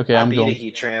 Okay, I I'm beat going. a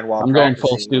Heatran while I'm going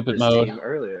full practicing with stupid this mode. team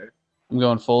earlier. I'm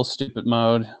going full stupid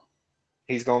mode.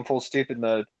 He's going full stupid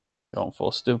mode. Going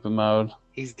full stupid mode.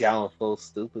 He's going full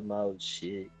stupid mode.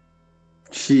 Shit.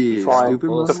 Shit. Define Stupid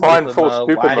full- mode? define full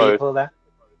stupid Why do you mode. pull that?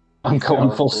 I'm going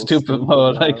Going full stupid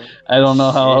mode. mode. I don't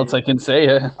know how Shit. else I can say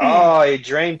it. Oh, he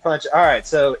drain punch. All right,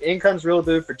 so in comes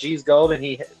Rillaboom for G's Gold, and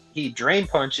he drain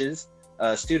punches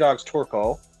Stu Dog's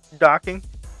Torkoal. Docking.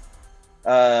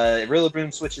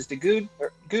 Rillaboom switches to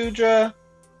Gudra.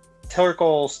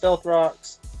 Torkoal Stealth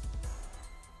Rocks.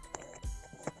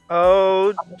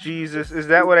 Oh, Jesus. Is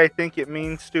that what I think it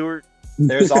means, Stuart?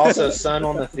 There's also Sun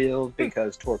on the field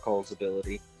because Torkoal's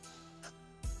ability.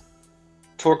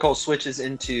 Torkoal switches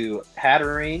into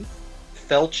Hatterene,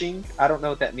 Felching. I don't know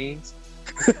what that means.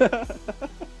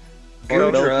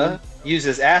 Gudra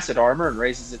uses Acid Armor and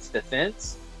raises its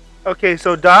defense. Okay,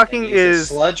 so docking And uses is...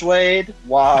 Sludge Wade,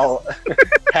 while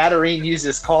Hatterene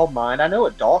uses Calm Mind. I know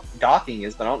what docking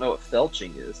is, but I don't know what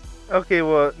Felching is. Okay,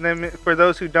 well, then for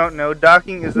those who don't know,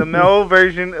 docking is the male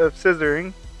version of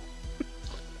scissoring.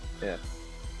 Yeah.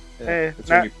 Hey, It's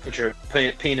not- when you put your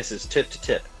penises tip to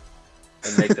tip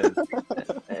and make them.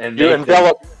 and You make them-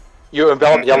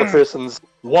 envelop the other person's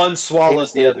one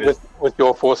swallows the other. with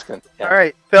your foreskin. Yeah. All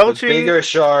right, The felching.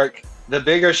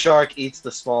 bigger shark eats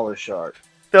the smaller shark.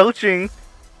 Felching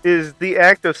is the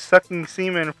act of sucking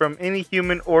semen from any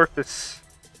human orifice.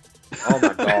 Oh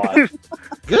my god.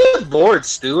 Good lord,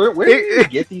 Stuart. Where did you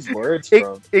get these words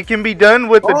from? It can be done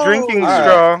with a Oh, drinking all right.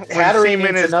 straw when Hatterene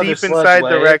semen needs is another deep sludge inside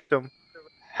the wave. rectum.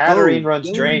 Hatterene Oh,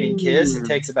 runs Draining Kiss and damn.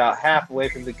 takes about half away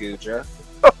from the Gudra.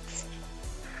 And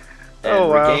Oh,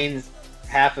 wow. regains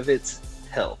half of its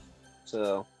health.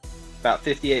 So about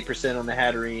 58% on the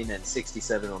Hatterene and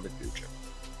 67 on the Gudra.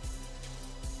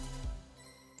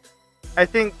 I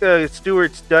think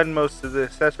Stuart's done most of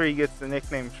this. That's where he gets the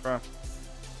nicknames from.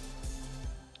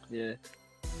 Yeah.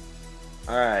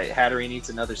 Alright, Hatterene eats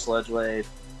another Sludge Wave,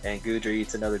 and Gudra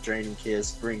eats another Draining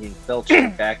Kiss, bringing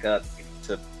Felching back up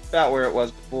to about where it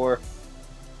was before.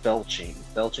 Felching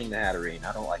the Hatterene.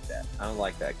 I don't like that.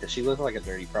 Because she looks like a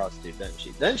dirty prostitute, doesn't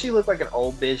she? Doesn't she look like an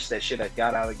old bitch that should have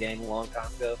got out of the game a long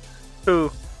time ago? Who?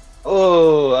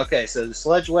 Oh, okay, so the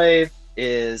Sludge Wave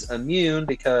is immune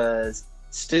because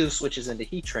Stu switches into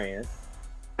Heatran.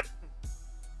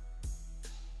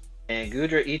 And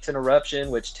Gudra eats an Eruption,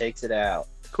 which takes it out.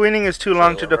 Queening is too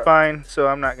long to So, define, so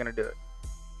I'm not gonna do it.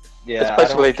 Yeah, It's I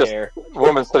basically don't just care.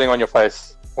 woman sitting on your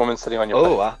face. Woman sitting on your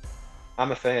Oh, face.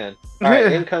 I'm a fan.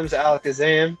 Alright, in comes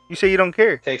Alakazam. You say you don't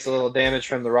care. Takes a little damage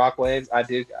from the Rock Waves. I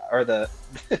do, or the...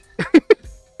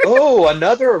 Oh,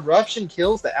 another Eruption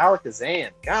kills the Alakazam.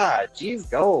 God, geez,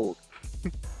 gold.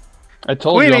 I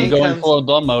told you I'm Queenie going comes- full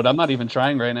dumb mode. I'm not even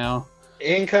trying right now.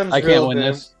 In comes I can't win Rillaboom.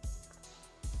 this.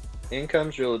 In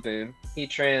comes Rillaboom.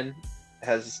 Heatran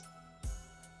has...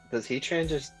 Does Heatran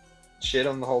just shit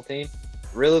on the whole team?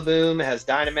 Rillaboom has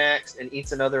Dynamax and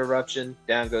eats another Eruption.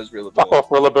 Down goes Fuck Rillaboom. off,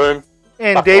 Rillaboom.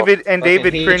 And Fuck David off. and Fucking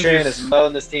David Heatran is cringes.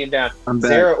 mowing this team down. I'm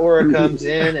back. Zeraora comes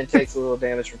in and takes a little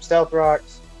damage from Stealth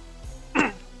Rocks.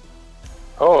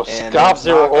 Oh, And Scarf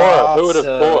Zero Aura. knockoffs, Who would have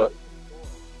thought?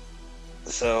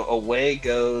 So away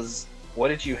goes. What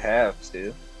did you have,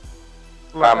 Stu?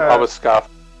 I was Scarf.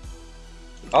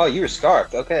 Oh, you were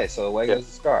Scarfed. Okay, so away Yep. goes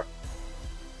the Scarf.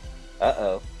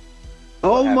 Uh-oh.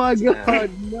 Oh What my happens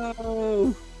now? god,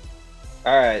 no!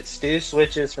 Alright, Stu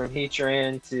switches from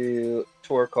Heatran to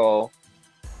Torkoal.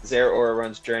 Zero Aura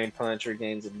runs Drain Punch,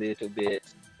 regains a little bit.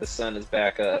 The sun is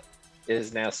back up. It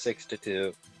is now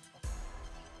 6-2.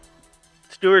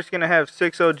 Stewart's gonna have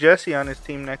 6-0 Jesse on his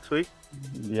team next week.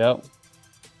 Yep.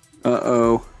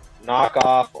 Uh-oh. Knock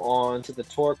off onto the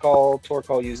Torkoal.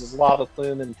 Torkoal uses Lava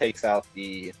Plume and takes out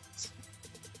the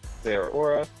Zero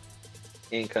Aura.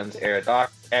 In comes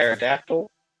Aerodactyl.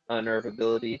 Unnerve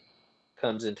ability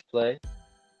comes into play.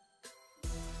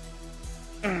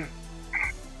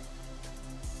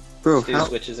 Bro, Stu how,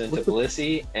 switches into what the-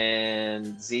 Blissey,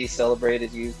 and Z Celebrate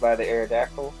is used by the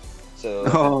Aerodactyl. So,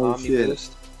 Oh, Omni shit.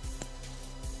 Boost.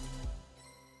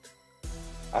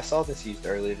 I saw this used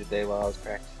earlier today while I was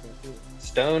practicing.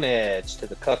 Stone Edge to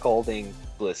the cuckolding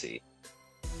Blissey.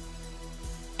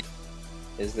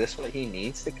 Is this what he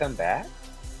needs to come back?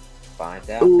 Find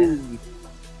out now. Ooh.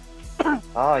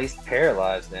 Oh, he's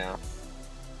paralyzed now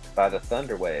by the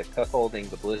Thunder Wave. Cuckolding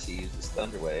the Blissey uses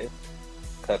Thunder Wave.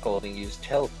 Cuckolding used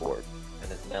Teleport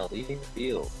and is now leaving the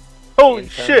field. Holy In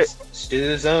comes shit!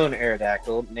 Stu's own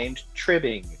Aerodactyl named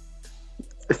Tribbing.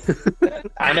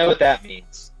 I know what that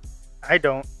means. I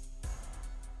don't.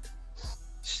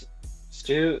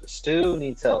 Stu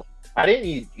needs help. I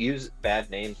didn't use bad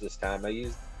names this time. I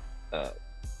used.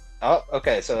 Oh,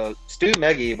 okay. So Stu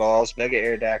Mega Evolves, Mega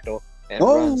Aerodactyl, and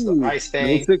runs the Ice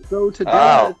Fang. 6-0 today.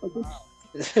 Wow.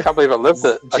 Can't believe I lived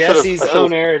it. Jesse's own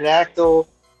Aerodactyl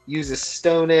uses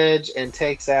Stone Edge and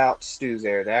takes out Stu's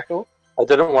Aerodactyl, I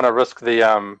didn't want to risk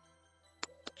the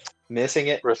missing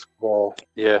it. wall.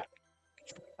 Yeah.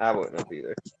 I wouldn't have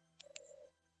either.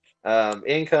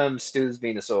 In comes Stu's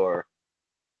Venusaur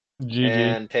GG.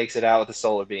 and takes it out with a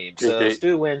Solar Beam. So GG.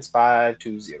 Stu wins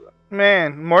 5-0.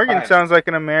 Man, Morgan Alright. sounds like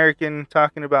an American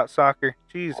talking about soccer.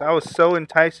 Jeez, I was so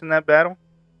enticed in that battle.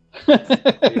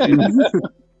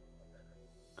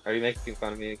 Are you making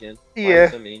fun of me again? Why Yeah. Are you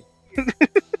so mean?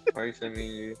 Why are you so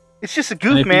mean? It's just a And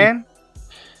goof, if you- man.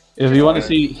 If you want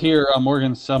to hear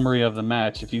Morgan's summary of the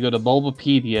match, if you go to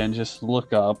Bulbapedia and just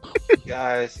look up.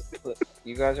 Guys, look,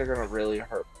 you guys are gonna really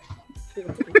hurt me.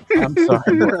 I'm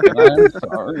sorry, Morgan. I'm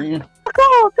sorry.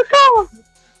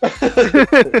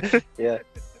 Yeah.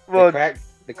 Well,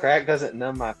 The crack doesn't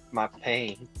numb my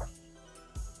pain.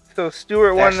 so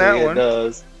Stewart won Actually, that one. It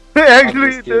does.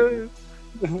 Actually, just it does.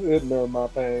 It numb my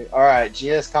pain. All right,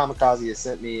 GS Kamikaze has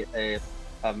sent me a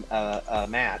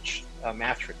match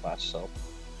request. So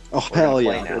Oh, we're gonna hell play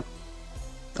yeah. now.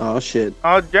 Oh, shit.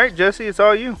 All right, Jesse, it's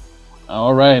all you.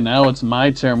 All right, now it's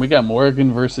my turn. We got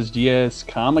Morgan versus GS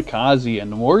Kamikaze,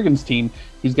 and Morgan's team,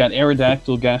 he's got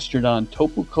Aerodactyl, Gastrodon,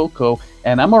 Tapu Koko,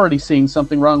 and I'm already seeing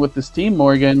something wrong with this team,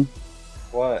 Morgan.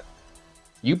 What?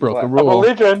 You broke a What? Double rule.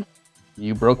 Legend.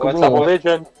 You broke a What's Double rule.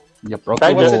 Legend. You broke a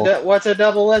Thank you. rule. What's a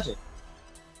double legend?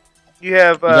 You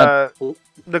have got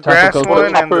the grass Koko. one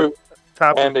and the Tapu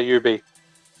top. and a UB.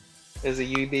 Is a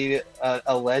UB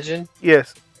a legend?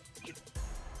 Yes.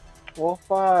 Well,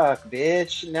 fuck,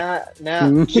 bitch. Now,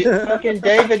 fucking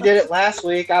David did it last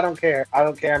week. I don't care.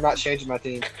 I'm not changing my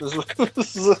team.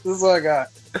 This is what I got.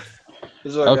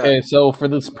 This is what I Okay, so for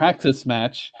this practice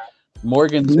match,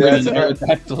 Morgan's winning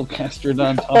Aerodactyl,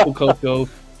 Gastrodon, Tapu Koko,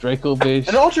 Dracovish,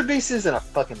 got. An Ultra Beast isn't a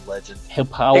fucking legend.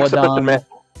 Hippowdon, man.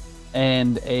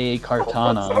 and a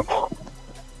Kartana.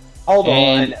 Hold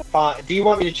And- on. Fine. Do you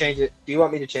want me to change it?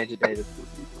 David?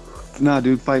 Nah,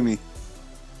 dude, fight me.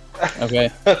 Okay.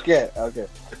 Okay.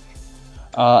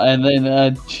 And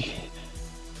then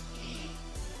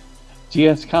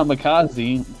GS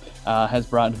Kamikaze has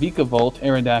brought Vikavolt,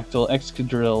 Aerodactyl,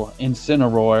 Excadrill,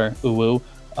 Incineroar,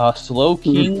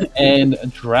 Slowking, and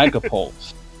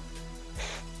Dragapult.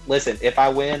 Listen, if I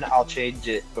win, I'll change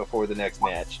it before the next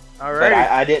match. All But right.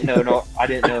 I didn't know. I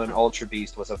didn't know an Ultra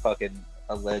Beast was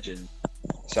a legend.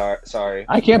 Sorry.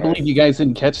 I can't believe you guys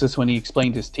didn't catch this when he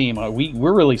explained his team.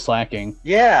 We're really slacking.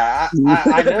 Yeah,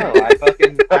 I know.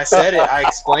 I said it. I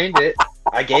explained it.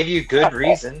 I gave you good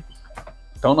reason.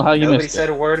 Don't know how you Nobody missed said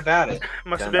it. a word about it.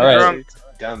 Must have Dumb been All right. drunk.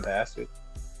 Dumb bastard.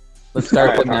 Let's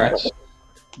start the All right. match.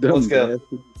 Let's go.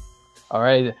 bastard. All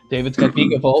right, David's got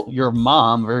Vikavolt, your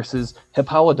mom, versus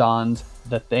Hippowdon's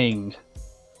The Thing.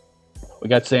 We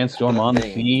got Sandstorm on the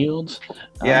Thing. field.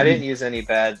 Yeah, I didn't use any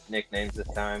bad nicknames this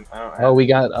time. I don't have. Oh, we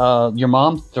got your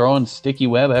mom throwing sticky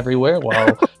web everywhere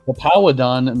while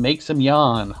Hippowdon makes him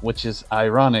yawn, which is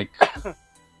ironic.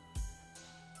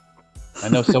 I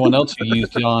know someone else who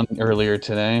used Yawn earlier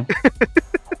today.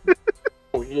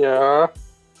 Oh, yeah.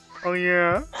 Oh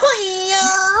yeah.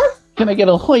 Can I get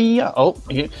a hoya? Oh,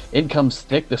 in comes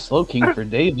Thick, the Slow King for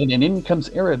David, and in comes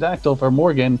Aerodactyl for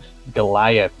Morgan,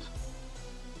 Goliath.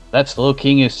 That Slow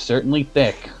King is certainly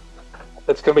thick.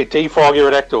 It's going to be Defog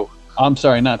Aerodactyl. I'm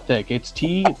sorry, not thick. It's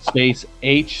T space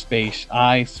H space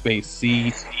I space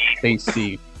C space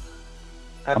C.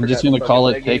 I'm just going to call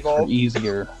it thick for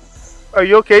easier. Are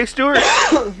you okay, Stuart?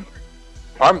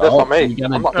 That's not me. We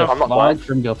got a I'm not Defog fine.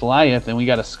 from Goliath, and we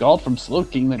got a Scald from Slow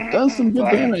King that does some good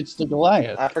damage to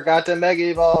Goliath. I forgot to Mega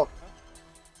Evolve.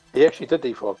 He actually did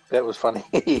defog. That was funny.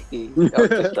 That was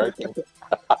just joking.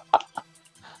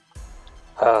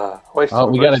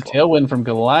 We got a Tailwind from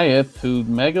Goliath, who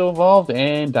Mega Evolved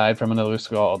and died from another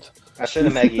Scald. I should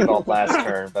have Mega Evolved last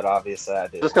turn, but obviously I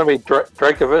did. This is going to be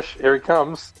Dracovish. Here he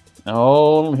comes.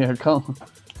 Oh, here it comes.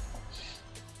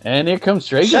 And here comes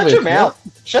Dracovish. Shut your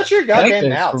mouth. Shut your goddamn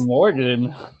mouth. From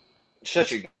Morgan.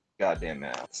 Shut your goddamn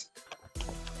mouth.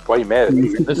 Why are you mad at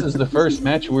me? This is the first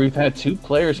match where we've had two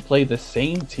players play the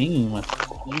same team.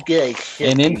 You guys.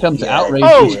 And in comes Outrage,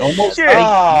 Oh, who's almost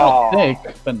shit.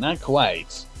 thick, but not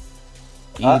quite.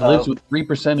 He lives with 3%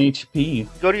 HP.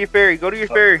 Go to your ferry. Go to your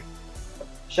ferry.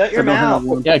 Shut your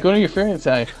mouth. Yeah, go to your fairy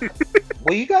type.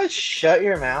 Will you guys shut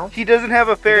your mouth? He doesn't have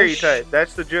a fairy type.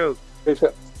 That's the joke.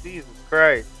 Jesus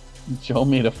Christ. Joe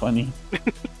made a funny.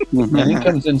 And in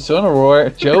comes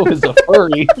Incineroar. Joe is a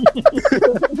furry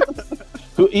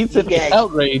who eats an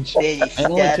Outrage and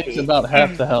only takes about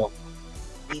half the health.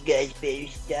 You guys better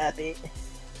stop it.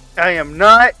 I am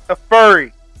not a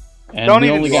furry. And Don't we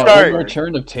even only got start. one more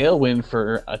turn of Tailwind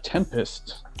for a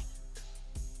Tempest.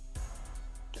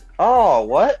 Oh,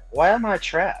 what? Why am I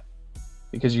trapped?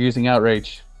 Because you're using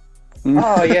Outrage.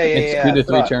 Oh, yeah. It's 2 to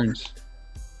 3 turns.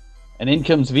 And in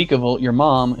comes Vikavolt, your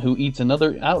mom, who eats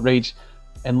another Outrage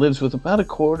and lives with about a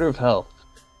quarter of health.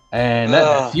 And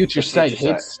that Future Sight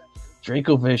hits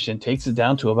Dracovish and takes it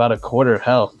down to about a quarter of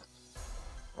health.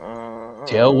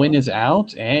 Tailwind is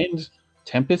out, and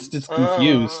Tempest is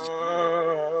confused.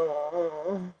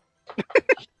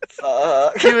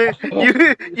 Fuck.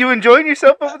 You enjoying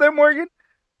yourself over there, Morgan?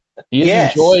 He is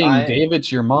Yes, enjoying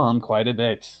David's your mom quite a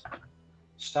bit.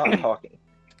 Stop talking.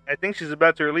 I think she's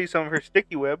about to release some of her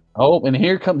sticky web. Oh, and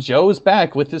here comes Joe's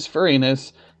back with his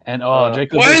furriness. And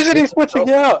Dracovish. Why isn't he switching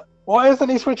out? Why isn't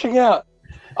he switching out?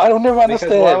 I don't never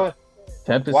understand.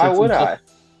 Tempest Why hits would himself.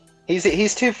 I?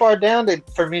 He's too far down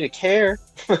for me to care.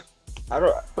 I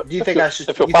don't. Do you think I should?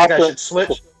 If You you're think I faster- should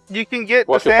switch? You can get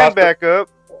Well, the if you're sand faster- back up.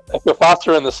 If you're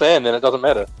faster in the sand, then it doesn't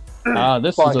matter.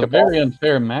 This is a very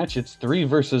unfair match. It's 3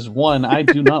 versus 1. I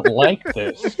do not like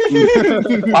this.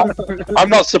 I'm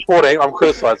not supporting. I'm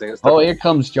criticizing. It's Oh, here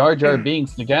comes Jar Jar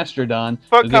Binks, the Gastrodon.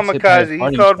 Fuck who gets hit by a Kamikaze. He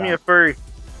parting called me a shot. furry.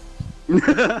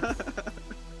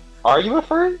 Are you a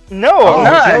furry? No, Oh, I'm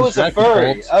not. Joe is a Dragon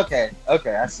furry. Bolt.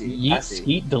 Okay, I see. I Yeet, see.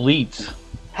 skeet, delete.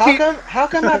 How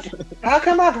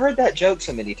come I've heard that joke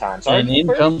so many times? Are And you a in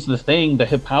furry? comes the thing, the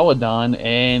Hippowdon,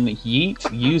 and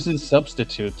Yeet uses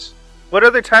substitutes. What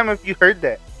other time have you heard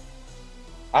that?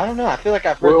 I don't know. I feel like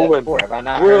I've heard that Whirlwind. before. Have I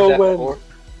not heard that Whirlwind. before?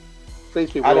 Please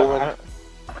be I whirlwind.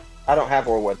 don't have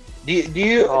Whirlwind. Do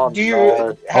you? Oh, do you?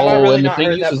 no. Have I Oh, really and the not thing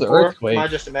heard that uses before? Earthquake. Am I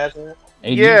just imagining it?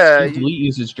 And Yeah, Yeet, skeet, delete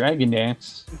uses Dragon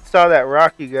Dance. Saw that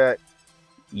rock you got.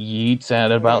 Yeet's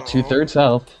at about 2/3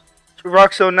 health.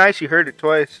 Rock's so nice you heard it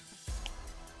twice.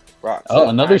 Rock, Oh, so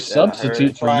another nice that I heard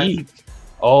substitute it for twice. Yeet.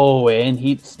 Oh, and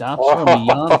he stops from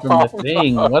beyond from the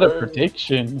thing. What a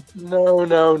prediction. No.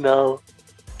 Oh,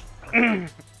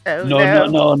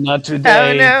 No, not Oh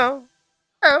today. no.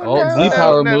 Oh, Oh, no.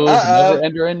 Z-Power Oh, no. move, Uh-oh. another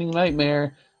Ender-Ending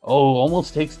Nightmare. Oh,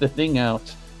 almost takes the thing out.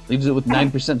 Leaves it with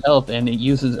 9% health, and it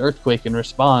uses Earthquake in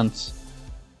response.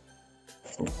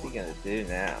 What's he gonna do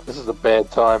now? This is a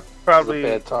bad time. Probably. This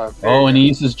is a bad time. Oh, and he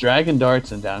uses Dragon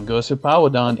Darts, and down goes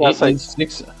Hippowdon. That's It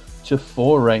is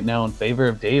 6-4 right now in favor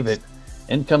of David.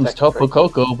 In comes Second Topo break.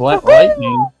 Coco, Black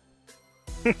Lightning.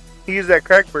 He used that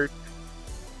crack bird.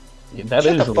 Yeah, that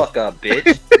Shut is the fuck up,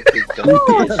 bitch. You dumb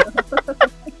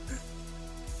bitch.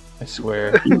 I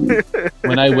swear.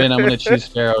 When I win, I'm going to choose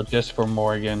Pharaoh just for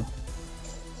Morgan.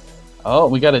 Oh,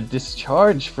 we got a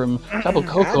discharge from Topo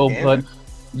Coco, God damn but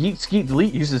Yeet Skeet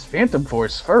Delete uses Phantom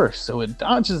Force first, so it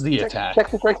dodges the attack. Check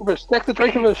the Dracovish. Check the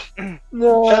Dracovish.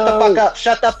 No. Shut the fuck up.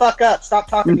 Shut the fuck up. Stop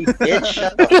talking to me, bitch.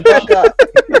 Shut the fuck up.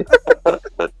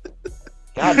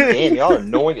 God damn, y'all are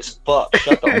annoying as fuck.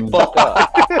 Shut the fuck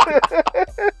up.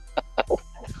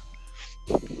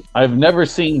 I've never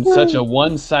seen such a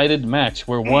one-sided match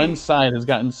where one side has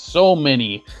gotten so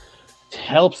many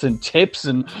helps and tips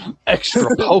and extra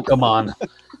Pokemon.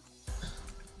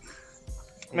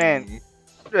 Man,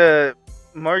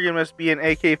 Morgan must be an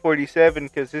AK-47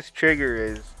 because his trigger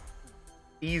is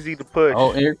easy to push.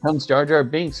 Oh, here comes Jar Jar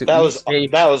Binks. That was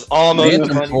almost Phantom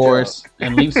 20 Force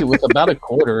and leaves it with about a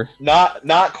quarter. Not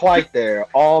quite there.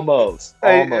 Almost.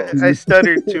 I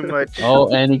stuttered too much.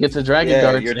 Oh, and he gets a Dragon Yeah,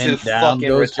 Dart, you're and too down fucking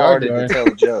goes Jar retarded Jar. to tell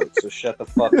jokes, so shut the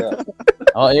fuck up.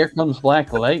 Oh, here comes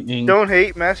Black Lightning. Don't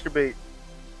hate, masturbate.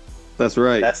 That's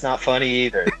right. That's not funny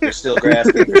either. You're still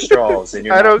grasping for straws, and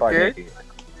you're I not don't quite care. making it.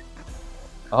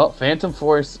 Oh, Phantom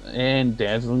Force and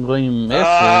Dazzling Gleam misses.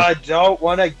 I don't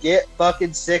want to get fucking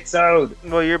 6-0'd.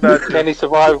 Well, you're about to. Can he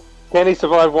survive? Can he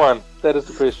survive one? That is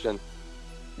the question.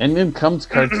 And then comes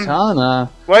Kartana.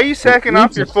 Why are you sacking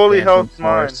off your fully Phantom health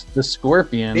mine? Force, the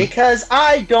Scorpion. Because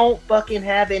I don't fucking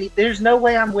have any. There's no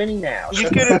way I'm winning now. You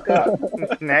Shut the fuck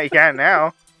up. Now you got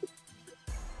now.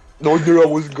 No, I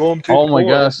was going to. Oh my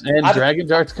gosh, and Dragon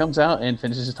Darts comes out and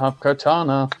finishes top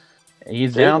Kartana.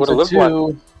 He's Hey, down would've to lived 2.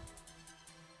 one.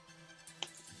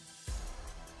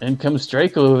 In comes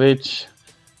Dracovic.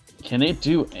 Can it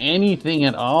do anything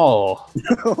at all?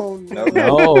 Oh no.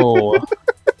 No.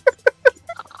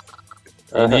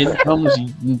 And in comes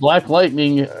Black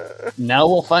Lightning. Now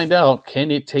we'll find out.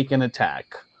 Can it take an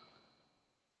attack?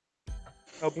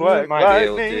 A black might be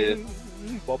able lightning.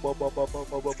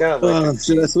 It's kind of like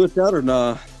Should I switch out or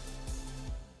not?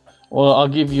 Well, I'll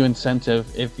give you incentive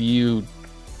if you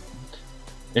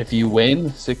win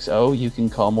 6-0, you can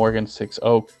call Morgan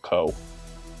 6-0 Co.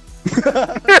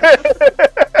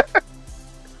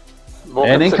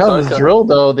 And in comes Drill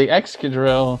though, the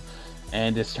Excadrill,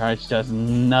 and Discharge does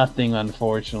nothing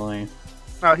unfortunately.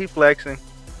 Oh, he flexing.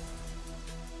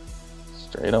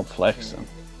 Straight up flexing.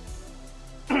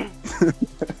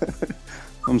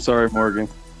 I'm sorry, Morgan.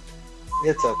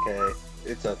 It's okay.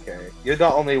 It's okay. You're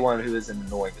the only one who is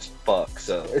annoying as fuck,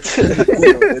 so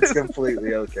it's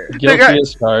completely okay. Guilty guy-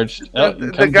 as charged.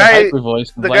 the guy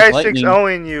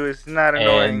 6-0ing you is not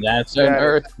annoying. And that's an Got it.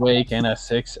 earthquake and a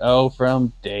 6-0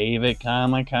 from David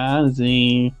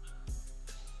Kamikaze.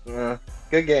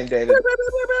 Good game, David.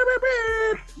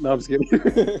 No, I'm just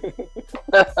kidding.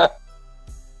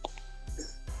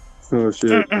 Oh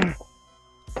shit.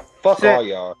 Fuck See, all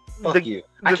y'all. Fuck you.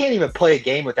 I can't even play a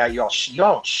game without y'all.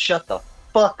 Y'all don't shut the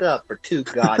fuck up for 2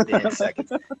 goddamn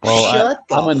seconds. Well, Shut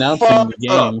I'm the announcing fuck the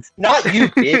game. up. Not you,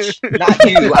 bitch. Not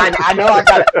you. I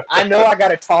know I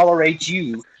gotta tolerate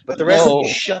you, but the rest of you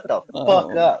shut the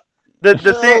fuck up. The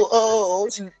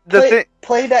thing. The thing.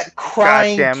 Play that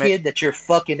crying God damn it. kid that you're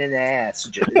fucking in the ass.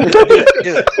 Do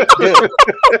it.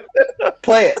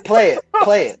 Play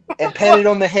it, and pat it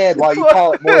on the head while you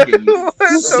call it Morgan. You What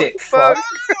the sick fuck? fuck.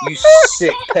 You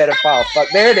sick pedophile fuck.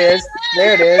 There it is.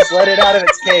 Let it out of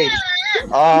its cage.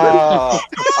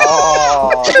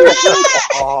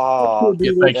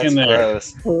 Get back That's in there.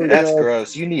 gross. That's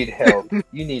gross. You need help.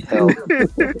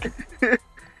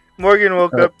 Morgan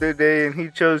woke up today and he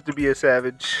chose to be a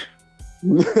savage.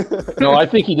 No, I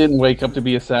think he didn't wake up to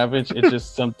be a savage. It's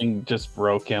just something just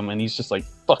broke him, and he's just like,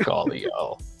 "Fuck all of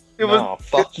y'all."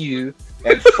 Fuck you,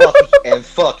 and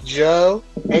fuck Joe,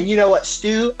 and you know what,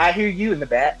 Stu? I hear you in the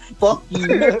back. Fuck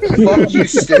you,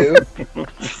 Stu.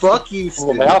 Fuck you, Stu.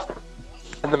 In the mouth.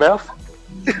 In the mouth.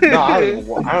 No, I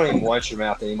don't even want your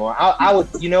mouth anymore. I would,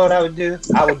 you know what I would do?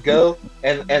 I would go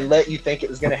and let you think it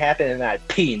was gonna happen, and I'd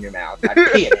pee in your mouth.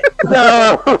 I'd pee in it.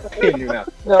 No. Pee in your mouth.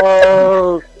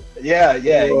 No. Yeah,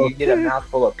 you get a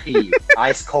mouthful of pee,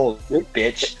 ice cold,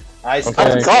 bitch. Ice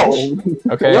Okay. cold.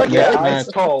 Okay, Yeah, next ice match.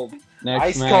 cold. Next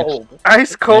Ice match. cold.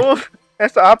 Ice cold?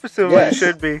 That's the opposite of what it Yes.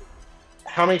 should be.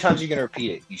 How many times are you gonna repeat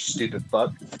it, you stupid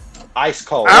fuck? Ice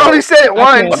cold. I only said it I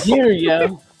can't once. hear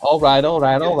you. All right.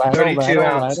 32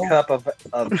 ounce cup of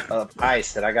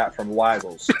ice that I got from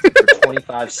Waggles for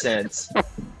 25 cents.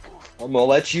 I'm gonna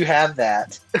let you have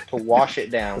that to wash it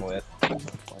down with.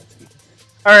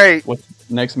 All right,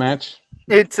 Next match.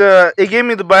 it gave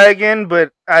me the bye again,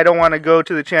 but I don't want to go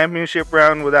to the championship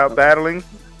round without battling.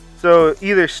 So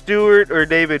either Stuart or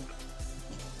David.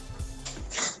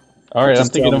 All right, I'm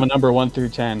Just thinking tell of a me. number 1 through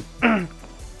 10.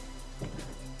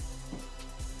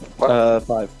 5.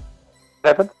 What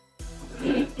happened?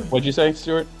 What'd you say,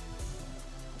 Stuart?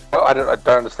 Well, I don't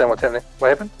understand what's happening. What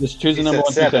happened? Just choose a He number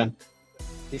said 1 through 7. 10.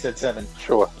 He said 7.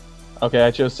 Sure. Okay,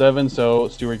 I chose 7, so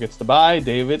Stuart gets the bye.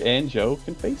 David and Joe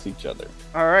can face each other.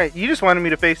 All right, you just wanted me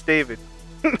to face David.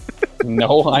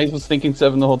 No, I was thinking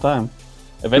 7 the whole time.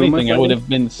 If Who am I anything, I would fighting? have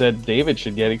been said David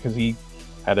should get it because he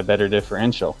had a better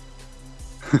differential.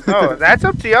 Oh, that's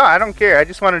up to y'all. I don't care. I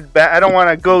just wanted. I don't want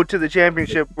to go to the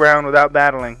championship round without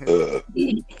battling.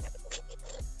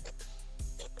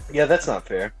 Yeah, that's not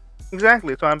fair.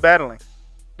 Exactly. So I'm battling.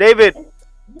 David,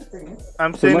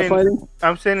 I'm Who am I sending. fighting?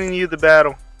 I'm sending you the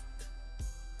battle.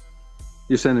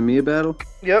 You're sending me a battle?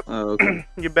 Yep. Oh, okay.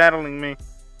 You're battling me.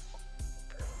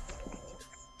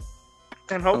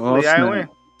 And Oh, hopefully I snap. win.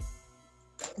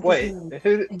 Wait,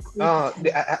 who?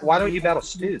 Why don't you battle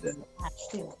Stu then?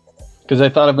 Because I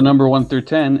thought of a number 1 through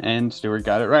 10, and Stuart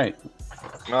got it right.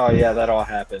 Oh yeah, that all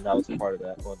happened. I was a part of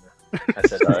that, wasn't I? I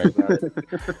said things about it.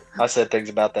 I said things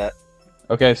about that.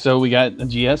 Okay, so we got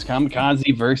GS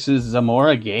Kamikaze versus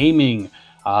Zamora Gaming.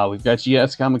 We've got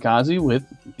GS Kamikaze with,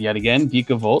 yet again,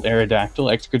 Vikavolt,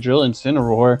 Aerodactyl, Excadrill,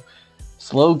 Incineroar,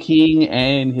 Slow King,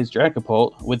 and his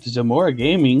Dracopult, with Zamora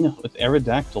Gaming with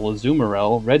Aerodactyl,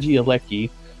 Azumarill,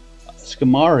 Regieleki,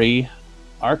 Skamari,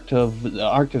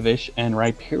 Arctovish, and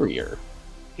Rhyperior.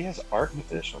 He has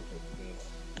Arctovish on his team.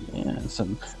 Yeah,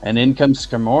 and in comes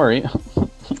Skamori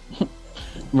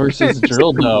versus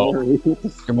Drildo.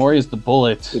 Skamori is the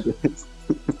bullet. Why is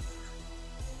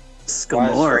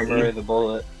Skamori the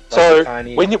bullet? So Like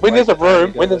tiny, when there's a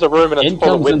room, and it's In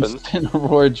full of comes weapons,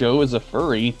 Incineroar. Joe is a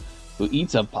furry who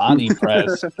eats a potty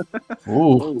press.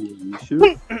 Ooh, Holy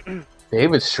shoot.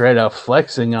 David's straight up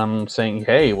flexing on him, saying,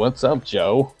 "Hey, what's up,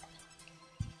 Joe?"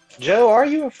 Joe, are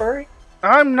you a furry?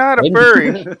 I'm not a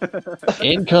furry.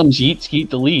 In comes Yeet Skeet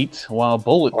Delete while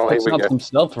Bullet Oh, here puts we out go. some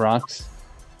stealth rocks.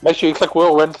 make sure you click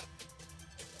Whirlwind.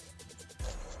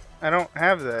 I don't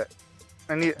have that.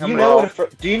 I need. Do you know what a furry?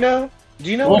 Do you know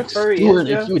what a Look, furry Stuart, is,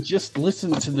 if Joe? you had just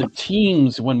listened to the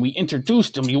teams when we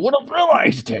introduced them, you would have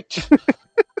realized it.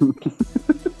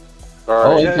 Oh,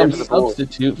 Alright, in comes the board.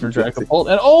 Substitute for Dracopult.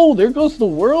 And oh, there goes the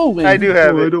Whirlwind. I do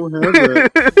have Oh, I it. don't have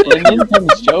that. And in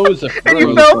comes Joe as a furry.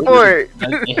 You know for it.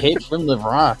 A hit from the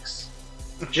rocks.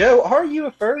 Joe, are you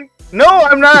a furry? No,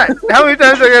 I'm not. How many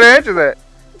times I gotta answer that?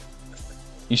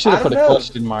 You should have I put a don't know.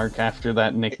 question mark after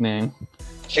that nickname.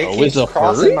 Joe It is keeps a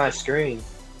crossing furry? my screen.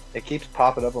 It keeps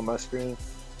popping up on my screen.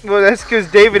 Well, that's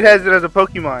because David has it as a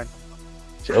Pokemon.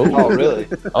 Joe. Oh, really?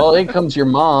 Oh, in comes your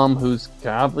mom, who's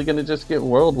probably going to just get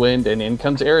Whirlwind, and in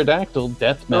comes Aerodactyl,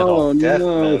 Death Metal. Oh, Death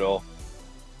no. metal.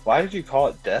 Why did you call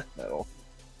it death metal?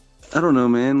 I don't know,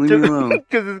 man. Leave me alone.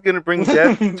 Because it's gonna bring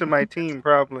death to my team,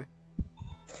 probably.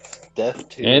 Death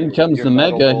to In comes your the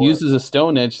metal Mega, bullet. uses a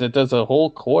Stone Edge that does a whole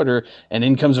quarter, and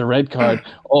in comes a red card.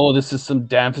 Oh, this is some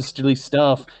dastardly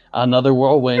stuff. Another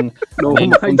Whirlwind. Oh In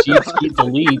my comes god. Yeet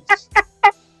Delete.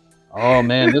 Oh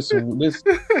man, this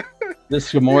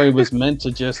Skamori was meant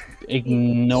to just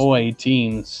annoy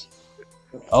teams.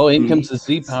 Oh, in comes the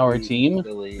Z Power team.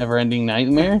 Delete. Never Ending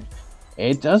Nightmare.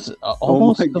 It does Oh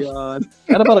almost my god.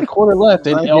 got about a quarter left,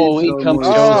 and I hate oh, so he comes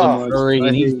much. Joe's Oh, a furry, I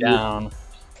and he's hate it. down.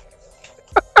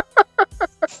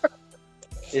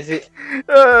 Is it?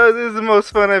 This is the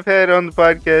most fun I've had on the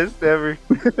podcast ever.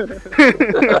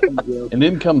 And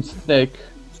in comes Thick.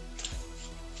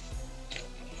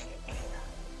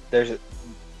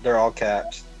 They're all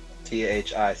caps.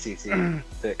 THICC.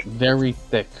 Thick. Very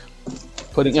thick.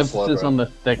 Putting It's a slow emphasis bro. on the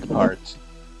thick parts.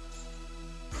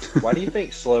 Why do you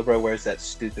think Slowbro wears that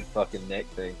stupid fucking neck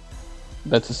thing?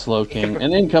 That's a Slow King.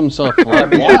 And then comes a I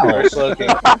mean, wow. or Slow King.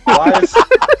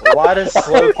 Why does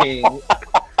Slow King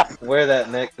wear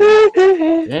that neck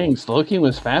thing? Dang, Slow King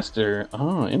was faster.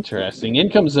 Oh, interesting. In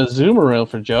comes a Azumarill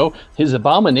for Joe. His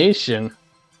Abomination.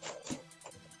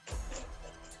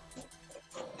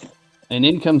 And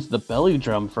in comes the Belly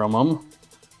Drum from him.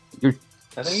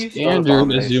 I think you spelled Standard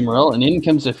abomination. Azumarill. And in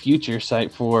comes a Future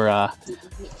Sight for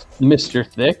Mr.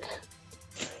 Thick.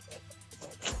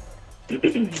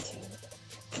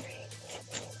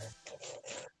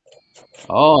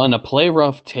 Oh, and a Play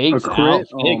Rough takes A crit? out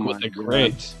Oh Thick my with a God.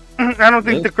 crit. I don't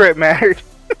think the crit mattered.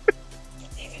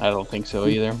 I don't think so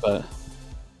either, but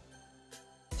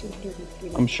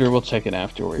I'm sure we'll check it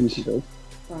afterwards.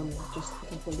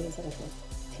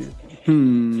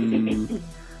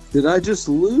 Did I just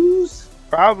lose?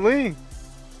 Probably.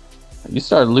 You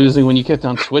started losing when you kept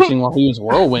on switching while he was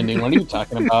whirlwinding. What are you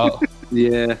talking about?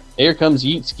 Yeah. Here comes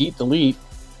Yeet Skeet Delete.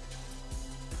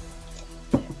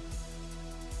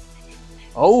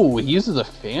 Oh, he uses a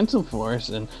Phantom Force,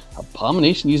 and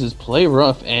Abomination uses Play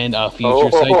Rough, and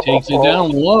Future Sight takes it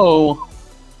down low.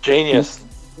 Genius.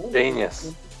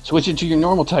 Genius. Switch into your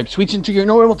normal type. Switch into your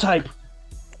normal type.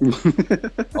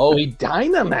 Oh, he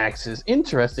Dynamaxes.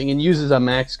 Interesting, and uses a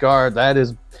Max Guard. That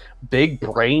is big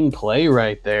brain play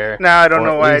right there. Now I don't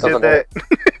know why I is did it- that.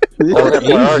 Or is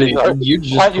Priority, it- though. you're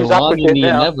just Can't use prolonging uppercut the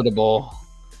now. inevitable.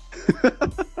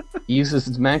 He uses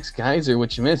his Max Geyser,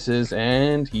 which misses,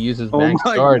 and he uses Oh Max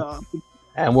my Guard. god.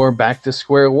 And we're back to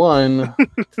square one.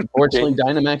 Unfortunately,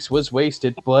 Dynamax was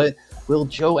wasted, but will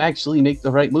Joe actually make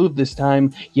the right move this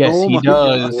time? Yes, Oh he my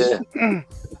does. Yeah.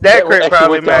 That crit actually probably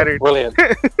went down. mattered. Brilliant.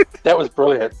 That was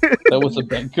brilliant. That was a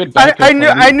good I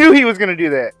backup. knew he was gonna do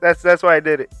that. That's why I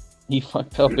did it. He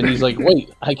fucked up and he's like,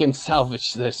 wait, I can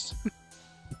salvage this.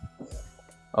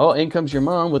 Oh, in comes your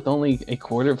mom with only a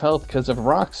quarter of health because of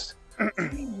rocks.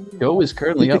 Joe is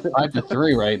currently up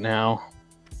 5-3 right now.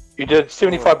 You did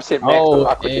 75% max Oh, with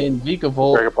Aqua Jet, and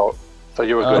Vikavolt Dragapult. So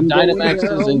you were good.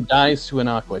 Dynamaxes and dies to an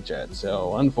Aqua Jet,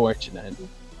 so unfortunate.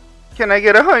 Can I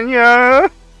get a Hunya?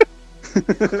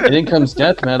 And in comes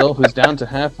Death Metal, who's down to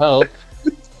half health,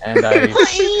 and I'll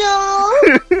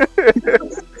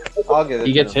give it.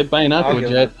 he gets hit by an Aqua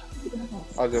Jet.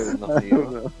 I'll give it enough to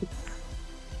you.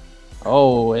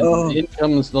 Oh, and in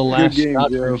comes the last game,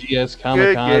 shot Joe. for GS Good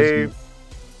Kamikaze. game.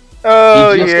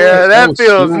 Oh, He just yeah, got that so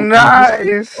feels stupid.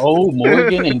 nice. Oh,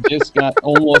 Morgan, and just got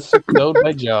almost 6-0'd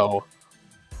by Joe.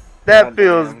 That God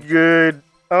feels damn. good.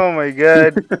 Oh, my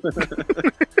God.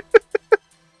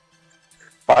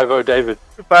 5-0 David.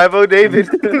 5-0 David.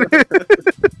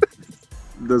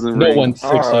 Doesn't No ring. one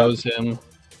 6-0s him.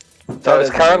 So it's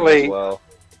currently Well,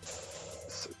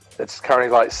 like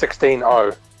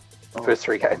 16-0 the first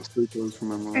 3 games. Too close for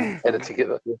my mom. Added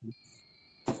together.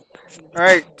 All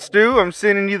right, Stu, I'm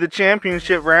sending you the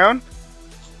championship round.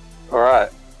 Alright.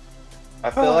 I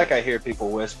feel like I hear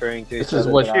people whispering to each This is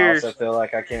other, what- but I also feel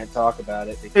like I can't talk about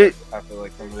it because I feel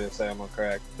like somebody will say I'm on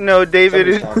crack. No,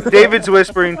 David. Somebody's talking. David's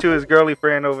whispering to his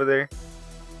girlfriend over there.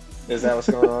 Is that what's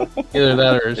going on? Either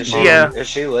that or his Is mom. she, Yeah. Is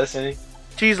she listening?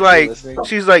 She's like,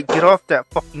 listening? get off that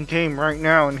fucking game right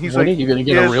now. And he's When are like, you gonna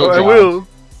get yes, a real I job? will.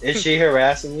 Is she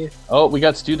harassing you? Oh, we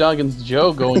got Stu Doggins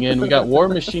Joe going in. We got War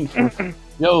Machine for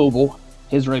Joe,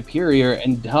 his Rhyperior,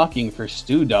 and Hawking for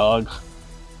Stu Dog.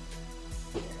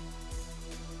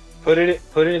 Put it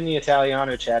in the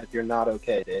Italiano chat if you're not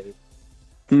okay, David.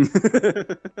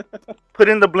 Put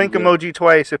in the blink Yeah. emoji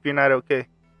twice if you're not okay.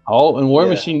 Oh, and War Yeah.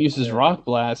 Machine uses Rock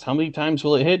Blast. How many times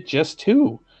will it hit? Just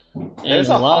 2. And There's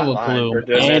a Lava hotline Plume. for And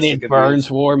domestic it burns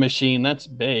abuse. War Machine. That's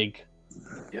big.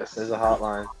 Yes. There's a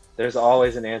hotline. There's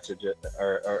always an answer,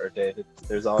 or David.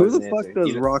 There's Who always the an fuck answer. does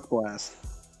Even- Rock Blast?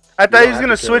 I thought don't he was have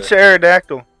gonna to kill switch to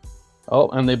Aerodactyl. Oh,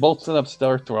 and they both set up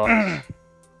Stealth Rocks.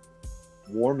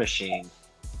 War Machine.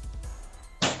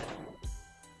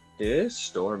 It is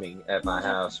storming at my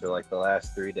house for like the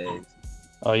last 3 days.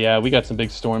 Oh yeah, we got some big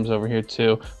storms over here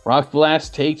too. Rock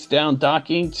Blast takes down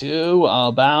Docking to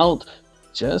about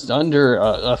just under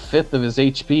a fifth of his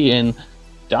HP, and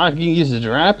Docking uses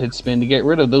Rapid Spin to get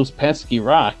rid of those pesky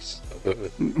rocks.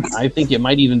 I think it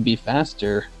might even be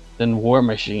faster than War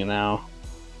Machine now.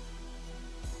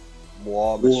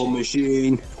 War War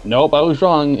Machine. machine. Nope, I was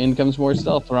wrong. In comes more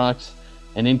Stealth Rocks,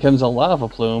 and in comes a Lava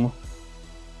Plume.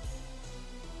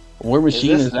 War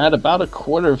Machine this- is at about a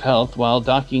quarter of health, while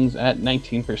Docking's at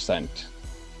 19%.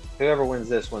 Whoever wins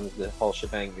this wins the whole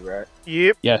shebang, right?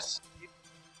 Yep. Yes.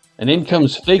 And in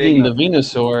comes Figging the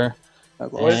Venusaur.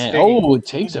 What is And, Figging? oh, it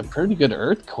takes a pretty good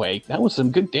Earthquake. That was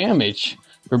some good damage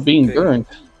for being Figging. burnt.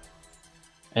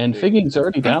 And Figging. Figging's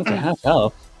already down to half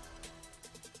health.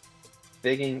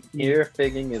 Figging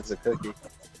is a cookie.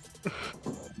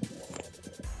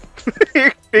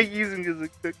 Big using is a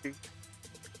cookie.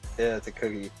 Yeah, it's a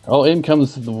cookie. Oh, in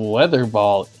comes the Weather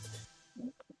Ball.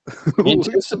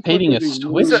 Anticipating a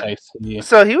switch, I see.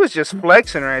 So he was just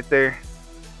flexing right there.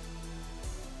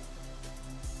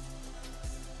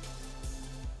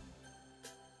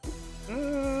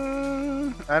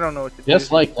 I don't know what to do.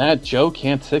 Just like that, Joe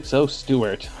can't 6-0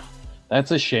 Stewart.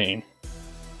 That's a shame.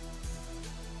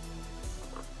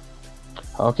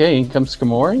 Okay, in comes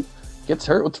Skamori. Gets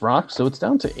hurt with rocks, so it's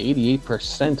down to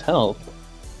 88% health.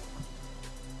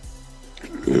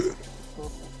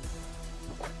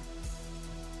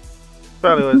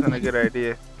 Probably wasn't a good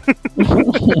idea.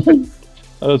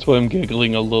 That's why I'm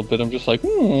giggling a little bit. I'm just like,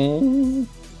 hmm.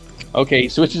 Okay, he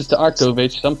switches to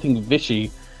Arctovich, something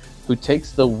Vishy, who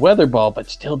takes the Weather Ball, but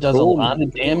still does a lot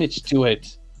of damage to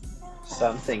it.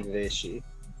 Something fishy.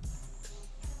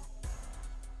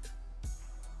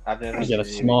 I've never I get a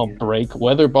seen small it. break.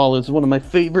 Weather Ball is one of my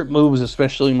favorite moves,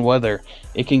 especially in weather.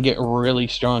 It can get really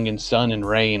strong in sun and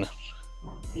rain.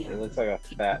 It looks like a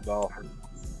fat dolphin.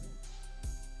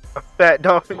 A fat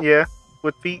dolphin, yeah,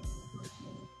 with feet.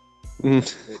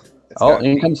 It's Oh, got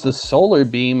in feet. comes the Solar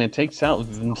Beam. It takes out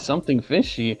something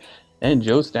fishy, and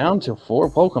Joe's down to 4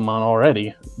 Pokemon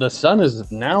already. The sun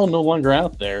is now no longer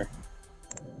out there.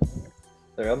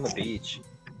 They're on the beach.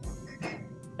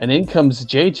 And in comes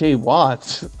JJ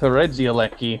Watts, the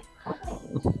Regieleki.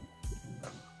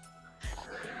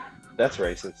 That's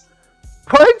racist.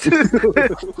 What?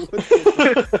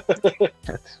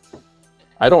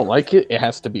 I don't like it. It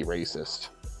has to be racist.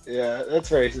 Yeah, that's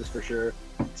racist for sure.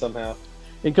 Somehow.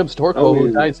 In comes Torkoal, Oh,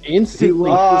 who dies instantly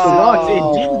with lost the the rocks.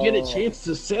 ball. It didn't get a chance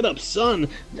to set up Sun.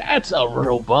 That's a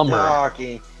real bummer.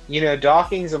 Docking. You know,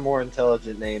 Docking's a more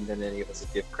intelligent name than any of us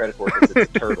would give credit for because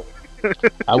it's a turtle.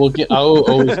 I will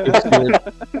always give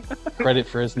Stuart credit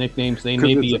for his nicknames. They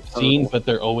may be obscene, but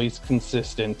they're always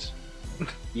consistent.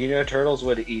 You know, turtles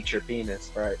would eat your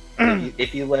penis, right?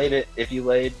 if you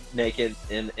laid naked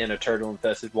in a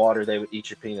turtle-infested water, they would eat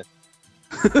your penis.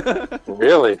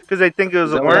 Really? Because they think it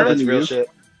was a that Yeah, what worm. happened that's to real you? shit.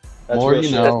 That's More real you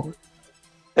shit. know.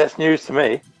 That's news to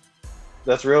me.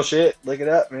 That's real shit. Look it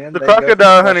up, man. The They go through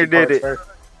crocodile the hunter fleshy did parts it. first.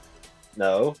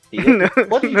 No, he didn't. No,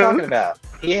 What are you no. talking about?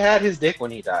 He had his dick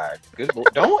when he died. Good.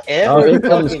 Don't Oh, ever here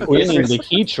comes fucking Queen, the disrespect.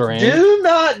 key train. Do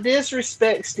not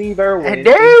disrespect Steve Irwin in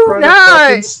Do front of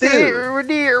fucking not, Stu.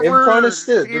 dear In front of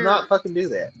Stu. Do dear. not fucking do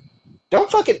that. Don't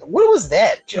fucking. What was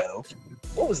that, Joe?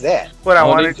 What was that? What I Oh, and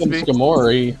wanted in to comes be.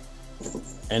 Gamori.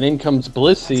 And in comes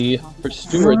Blissey for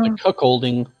Stuart, the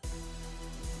cuckolding.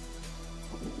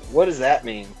 What does that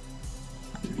mean?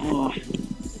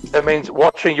 That means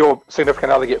watching your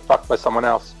significant other get fucked by someone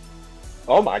else.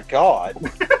 Oh my god.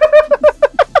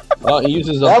 He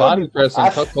uses a That would body be- press and I-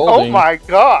 cuckolding Oh my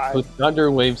god. with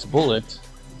Thunderwave's bullet.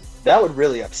 That would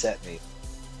really upset me.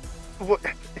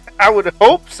 I would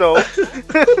hope so.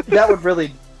 That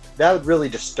would really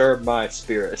disturb my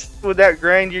spirit. Would that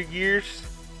grind your gears?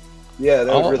 Yeah,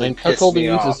 that would Oh, really and piss cuckolding me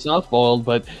off. uses softball,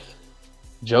 but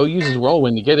Joe uses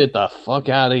whirlwind to get it the fuck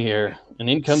out of here. And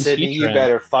in comes Sydney, Key you Train.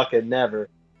 better fucking never.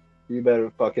 You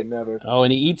better fucking never. Oh,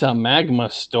 and he eats a magma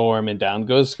storm, and down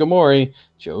goes Skamori.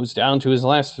 Joe's down to his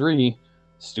last 3.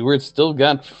 Stuart's still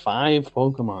got 5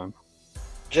 Pokemon.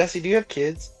 Jesse, do you have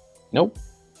kids? Nope.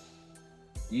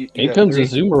 You Here have comes 3?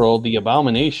 Azumarill, the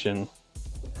Abomination.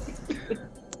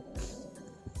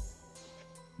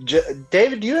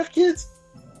 David, do you have kids?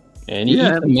 And he Yeah, I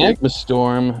eats have a a kid. magma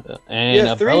storm, and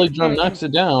Yeah, a 3? belly drum knocks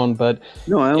it down, but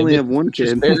No, I only have one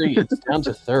Just kid. Berry, it's down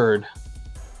to 3rd.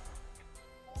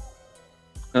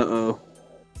 Uh-oh.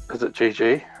 Is it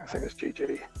GG? I think it's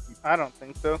GG. I don't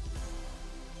think so.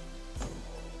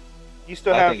 You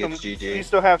still I have think some. it's GG. You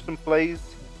still have some plays.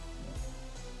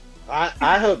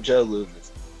 I hope Joe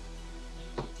loses.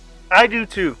 I do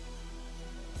too.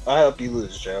 I hope you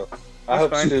lose, Joe. I That's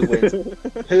hope fine. Stu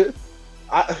wins.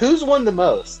 Who's won the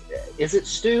most? Is it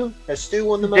Stu? Has Stu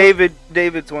won the most?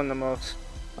 David's won the most.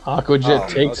 Aquajet Oh,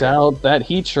 takes okay. out that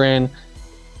Heatran.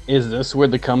 Is this where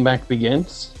the comeback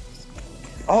begins?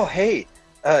 Oh, hey,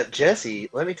 Jesse,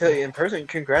 let me tell you in person,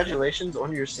 congratulations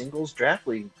on your singles draft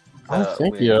league.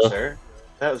 Thank win, you. sir.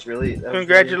 That was really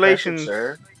Congratulations.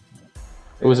 impressive, sir.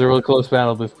 It was a real close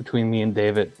battle between me and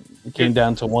David. It came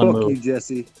down to one Fuck you, move.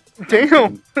 Jesse.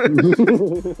 Damn.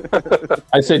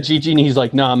 I said GG, and he's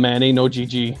like, nah, man, ain't no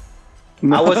GG.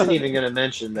 I wasn't even going to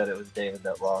mention that it was David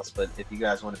that lost, but if you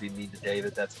guys want to be mean to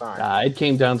David, that's fine. It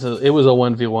came down to, it was a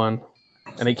 1v1.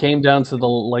 And it came down to the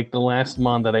last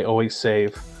mon that I always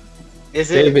save.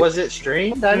 David- Was it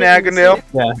streamed? I didn't even see Naganadel. it.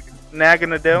 Yeah.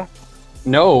 Naganadel.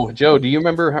 No, Joe, do you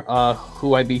remember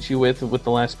who I beat you with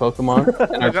the last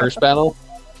Pokemon in our first battle?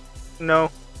 No.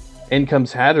 In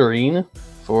comes Hatterene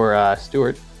for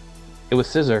Stuart. It was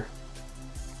Scissor.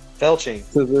 Felching.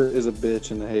 Scissor is a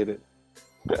bitch and I hate it.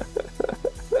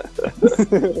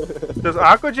 Does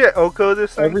Aquajet Oko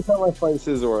this thing? Every time I fight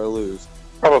Scissor, I lose.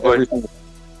 Probably. Every time.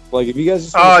 Like if you guys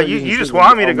just Oh, start you using just Scissor,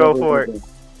 want me to I'll go never for do it.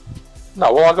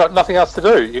 No, well, I've got nothing else to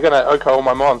do. You're going to Oko all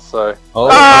my mons, so.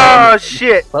 Oh,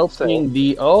 shit. Felching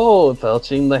the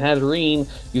Hatterene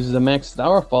uses a Max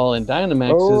Starfall and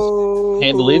Dynamaxes Oh.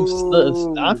 and lives the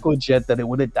Aquajet that it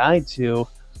would have died to.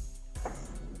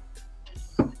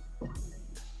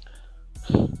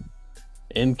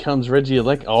 In comes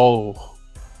Regieleki.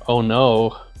 Oh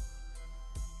no.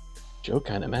 Joe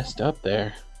kind of messed up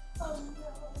there.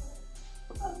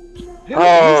 Who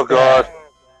Oh, is that? God.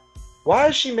 Why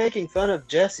is she making fun of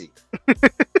Jesse?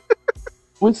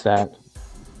 What's that?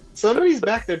 Somebody's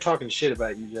back there talking shit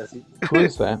about you, Jesse. Who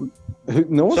is that?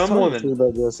 No one's Some talking woman. shit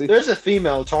about Jesse. There's a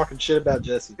female talking shit about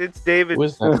Jesse. It's David's Who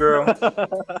is that? girl.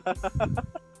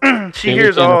 She David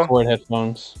hears can't all. afford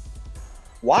headphones.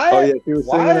 Why? Oh yeah, she was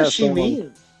singing Why that is she song.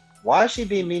 mean? Why is she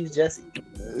being mean to Jesse?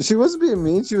 She wasn't being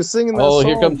mean. She was singing that Oh, song.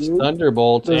 here comes dude.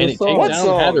 Thunderbolt, There's and a it song. takes What down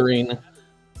song? Hatterene.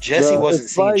 Jesse wasn't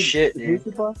it's seeing by- shit, who's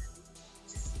dude. it by?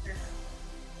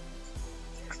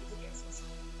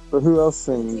 But who else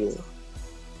sings it?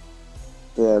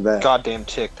 Yeah, that. Goddamn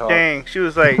TikTok. Dang, she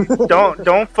was like,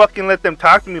 don't fucking let them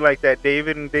talk to me like that,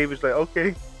 David. And David's like,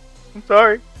 okay, I'm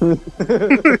sorry. Hey,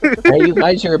 you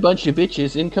guys are a bunch of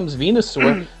bitches. In comes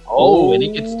Venusaur. Oh, and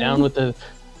it gets down with the.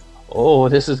 Oh,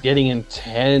 this is getting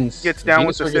intense. Gets down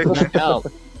with the Venusaur gets sickness. knocked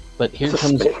out. But here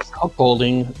comes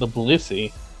cuckolding the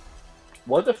Blissey.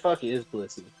 What the fuck is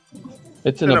Blissey?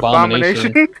 It's an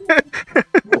abomination.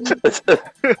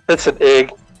 It's an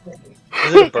egg.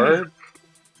 Is it a bird?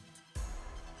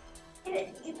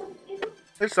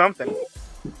 There's something.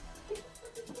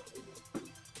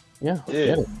 Yeah. Dude.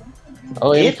 Get it.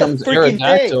 Oh, here Get the comes freaking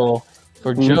Aerodactyl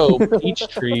for Joe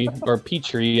Peachtree or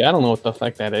Petrie. I don't know what the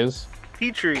fuck that is.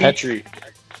 Petrie. Petrie.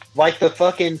 Like the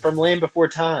fucking from Land Before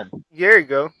Time. There you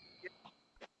go.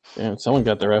 Damn, someone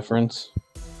got the reference.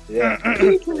 Yeah.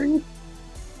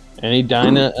 And he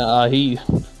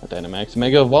Dynamax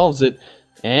Mega evolves it,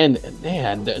 and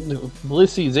man,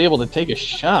 Blissey is able to take a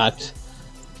shot.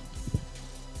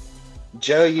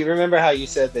 Joe, you remember how you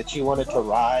said that you wanted to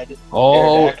ride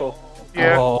Oh, Aerodactyl?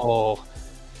 Yeah. oh.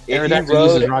 If Aerodactyl you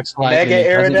uses rode Rock Slide Mega and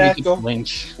it doesn't make it Aerodactyl,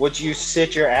 flinch. would you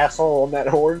sit your asshole on that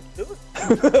horn?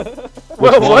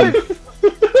 Well, what?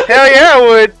 Hell yeah, I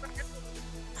would.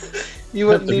 You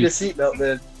wouldn't Have to need be- a seatbelt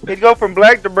then. It'd go from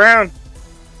black to brown.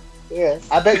 Yeah.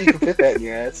 I bet you could fit that in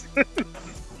your ass.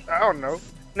 I don't know.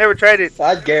 Never tried it.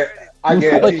 I I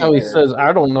guarantee like how he you. says,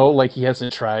 I don't know, like he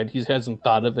hasn't tried. He hasn't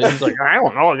thought of it. He's like, I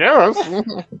don't know, I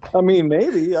guess. I mean,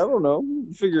 maybe. I don't know.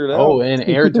 Figure it out. Oh, and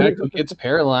Aerodactyl gets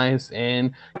paralyzed,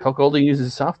 and Cocolda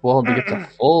uses softball to get to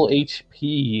full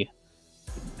HP.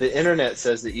 The internet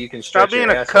says that you can Stop stretch your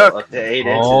being a asshole cuck. up to 8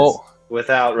 Oh. inches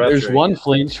without rupturing. There's one it.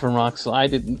 flinch from Rock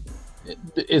Slide.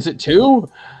 Is it two?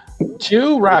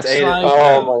 Two Rock It's 8 Slide.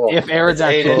 Oh my god. If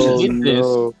Aerodactyl inches. hits this,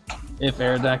 no. if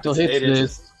Aerodactyl It's hits 8 this,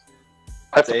 inches.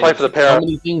 I have to It's play for the how para.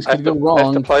 many things I have could go to, I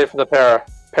have to wrong? play for the para.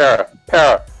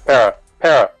 Para.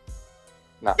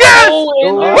 No. Yes! Oh,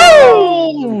 and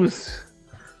Woo! goes!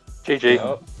 GG.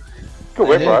 Oh, Good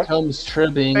win, And bro. in comes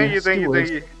Tribbing. Thank you, thank you, Steelers.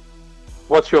 thank you.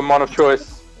 What's your mon of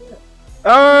choice?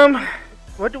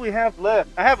 What do we have left?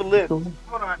 I have a list. Hold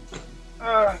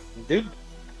on. dude,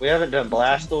 we haven't done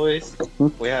Blastoise.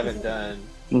 We haven't done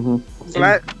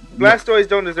Blastoise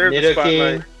don't deserve the Nidoking.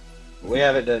 spotlight. We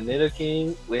haven't done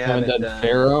Nidoking. We Haven't haven't done done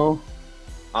Pharaoh.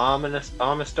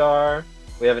 Amistar.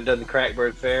 We haven't done the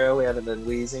Crackbird Pharaoh. We haven't done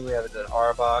Weezing. We haven't done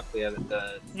Arbok. We haven't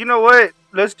done You know what?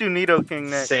 Let's do Nidoking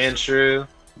next. Sandshrew.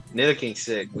 Nidoking's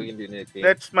sick. We can do Nidoking.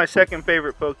 That's my second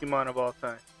favorite Pokemon of all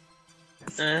time.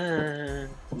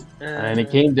 And it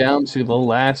came down to the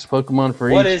last Pokemon for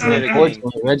What each. is and Nidoking?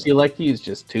 unfortunately, Regieleki is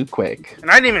just too quick.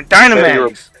 And I didn't even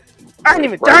Dynamax. I didn't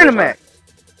even Dynamax.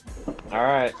 All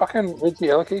right. Fucking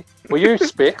Regieleki. Were you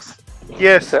Specs? Is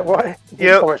Yes. that why? You did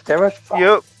Yep. So much damage? Fuck.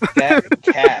 Yep. Fat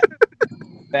cat.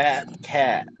 Fat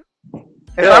cat.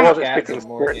 If Yeah, I I'm, wasn't Cats expecting are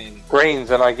more gaming.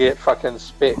 greens and I get fucking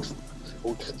Specs.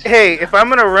 hey, if I'm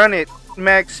gonna run it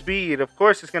max speed, of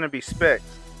course it's gonna be Specs.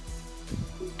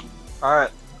 All right.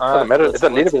 Doesn't matter. It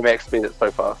doesn't need to be max speed. It's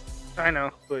so fast. I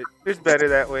know, but it's better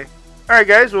that way. All right,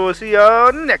 guys. Well, we'll see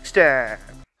y'all next time.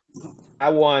 I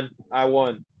won. Tell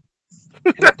them,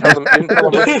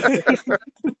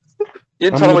 you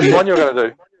didn't tell them which one you were gonna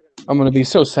do. I'm gonna be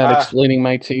so sad Ah. explaining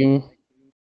my team.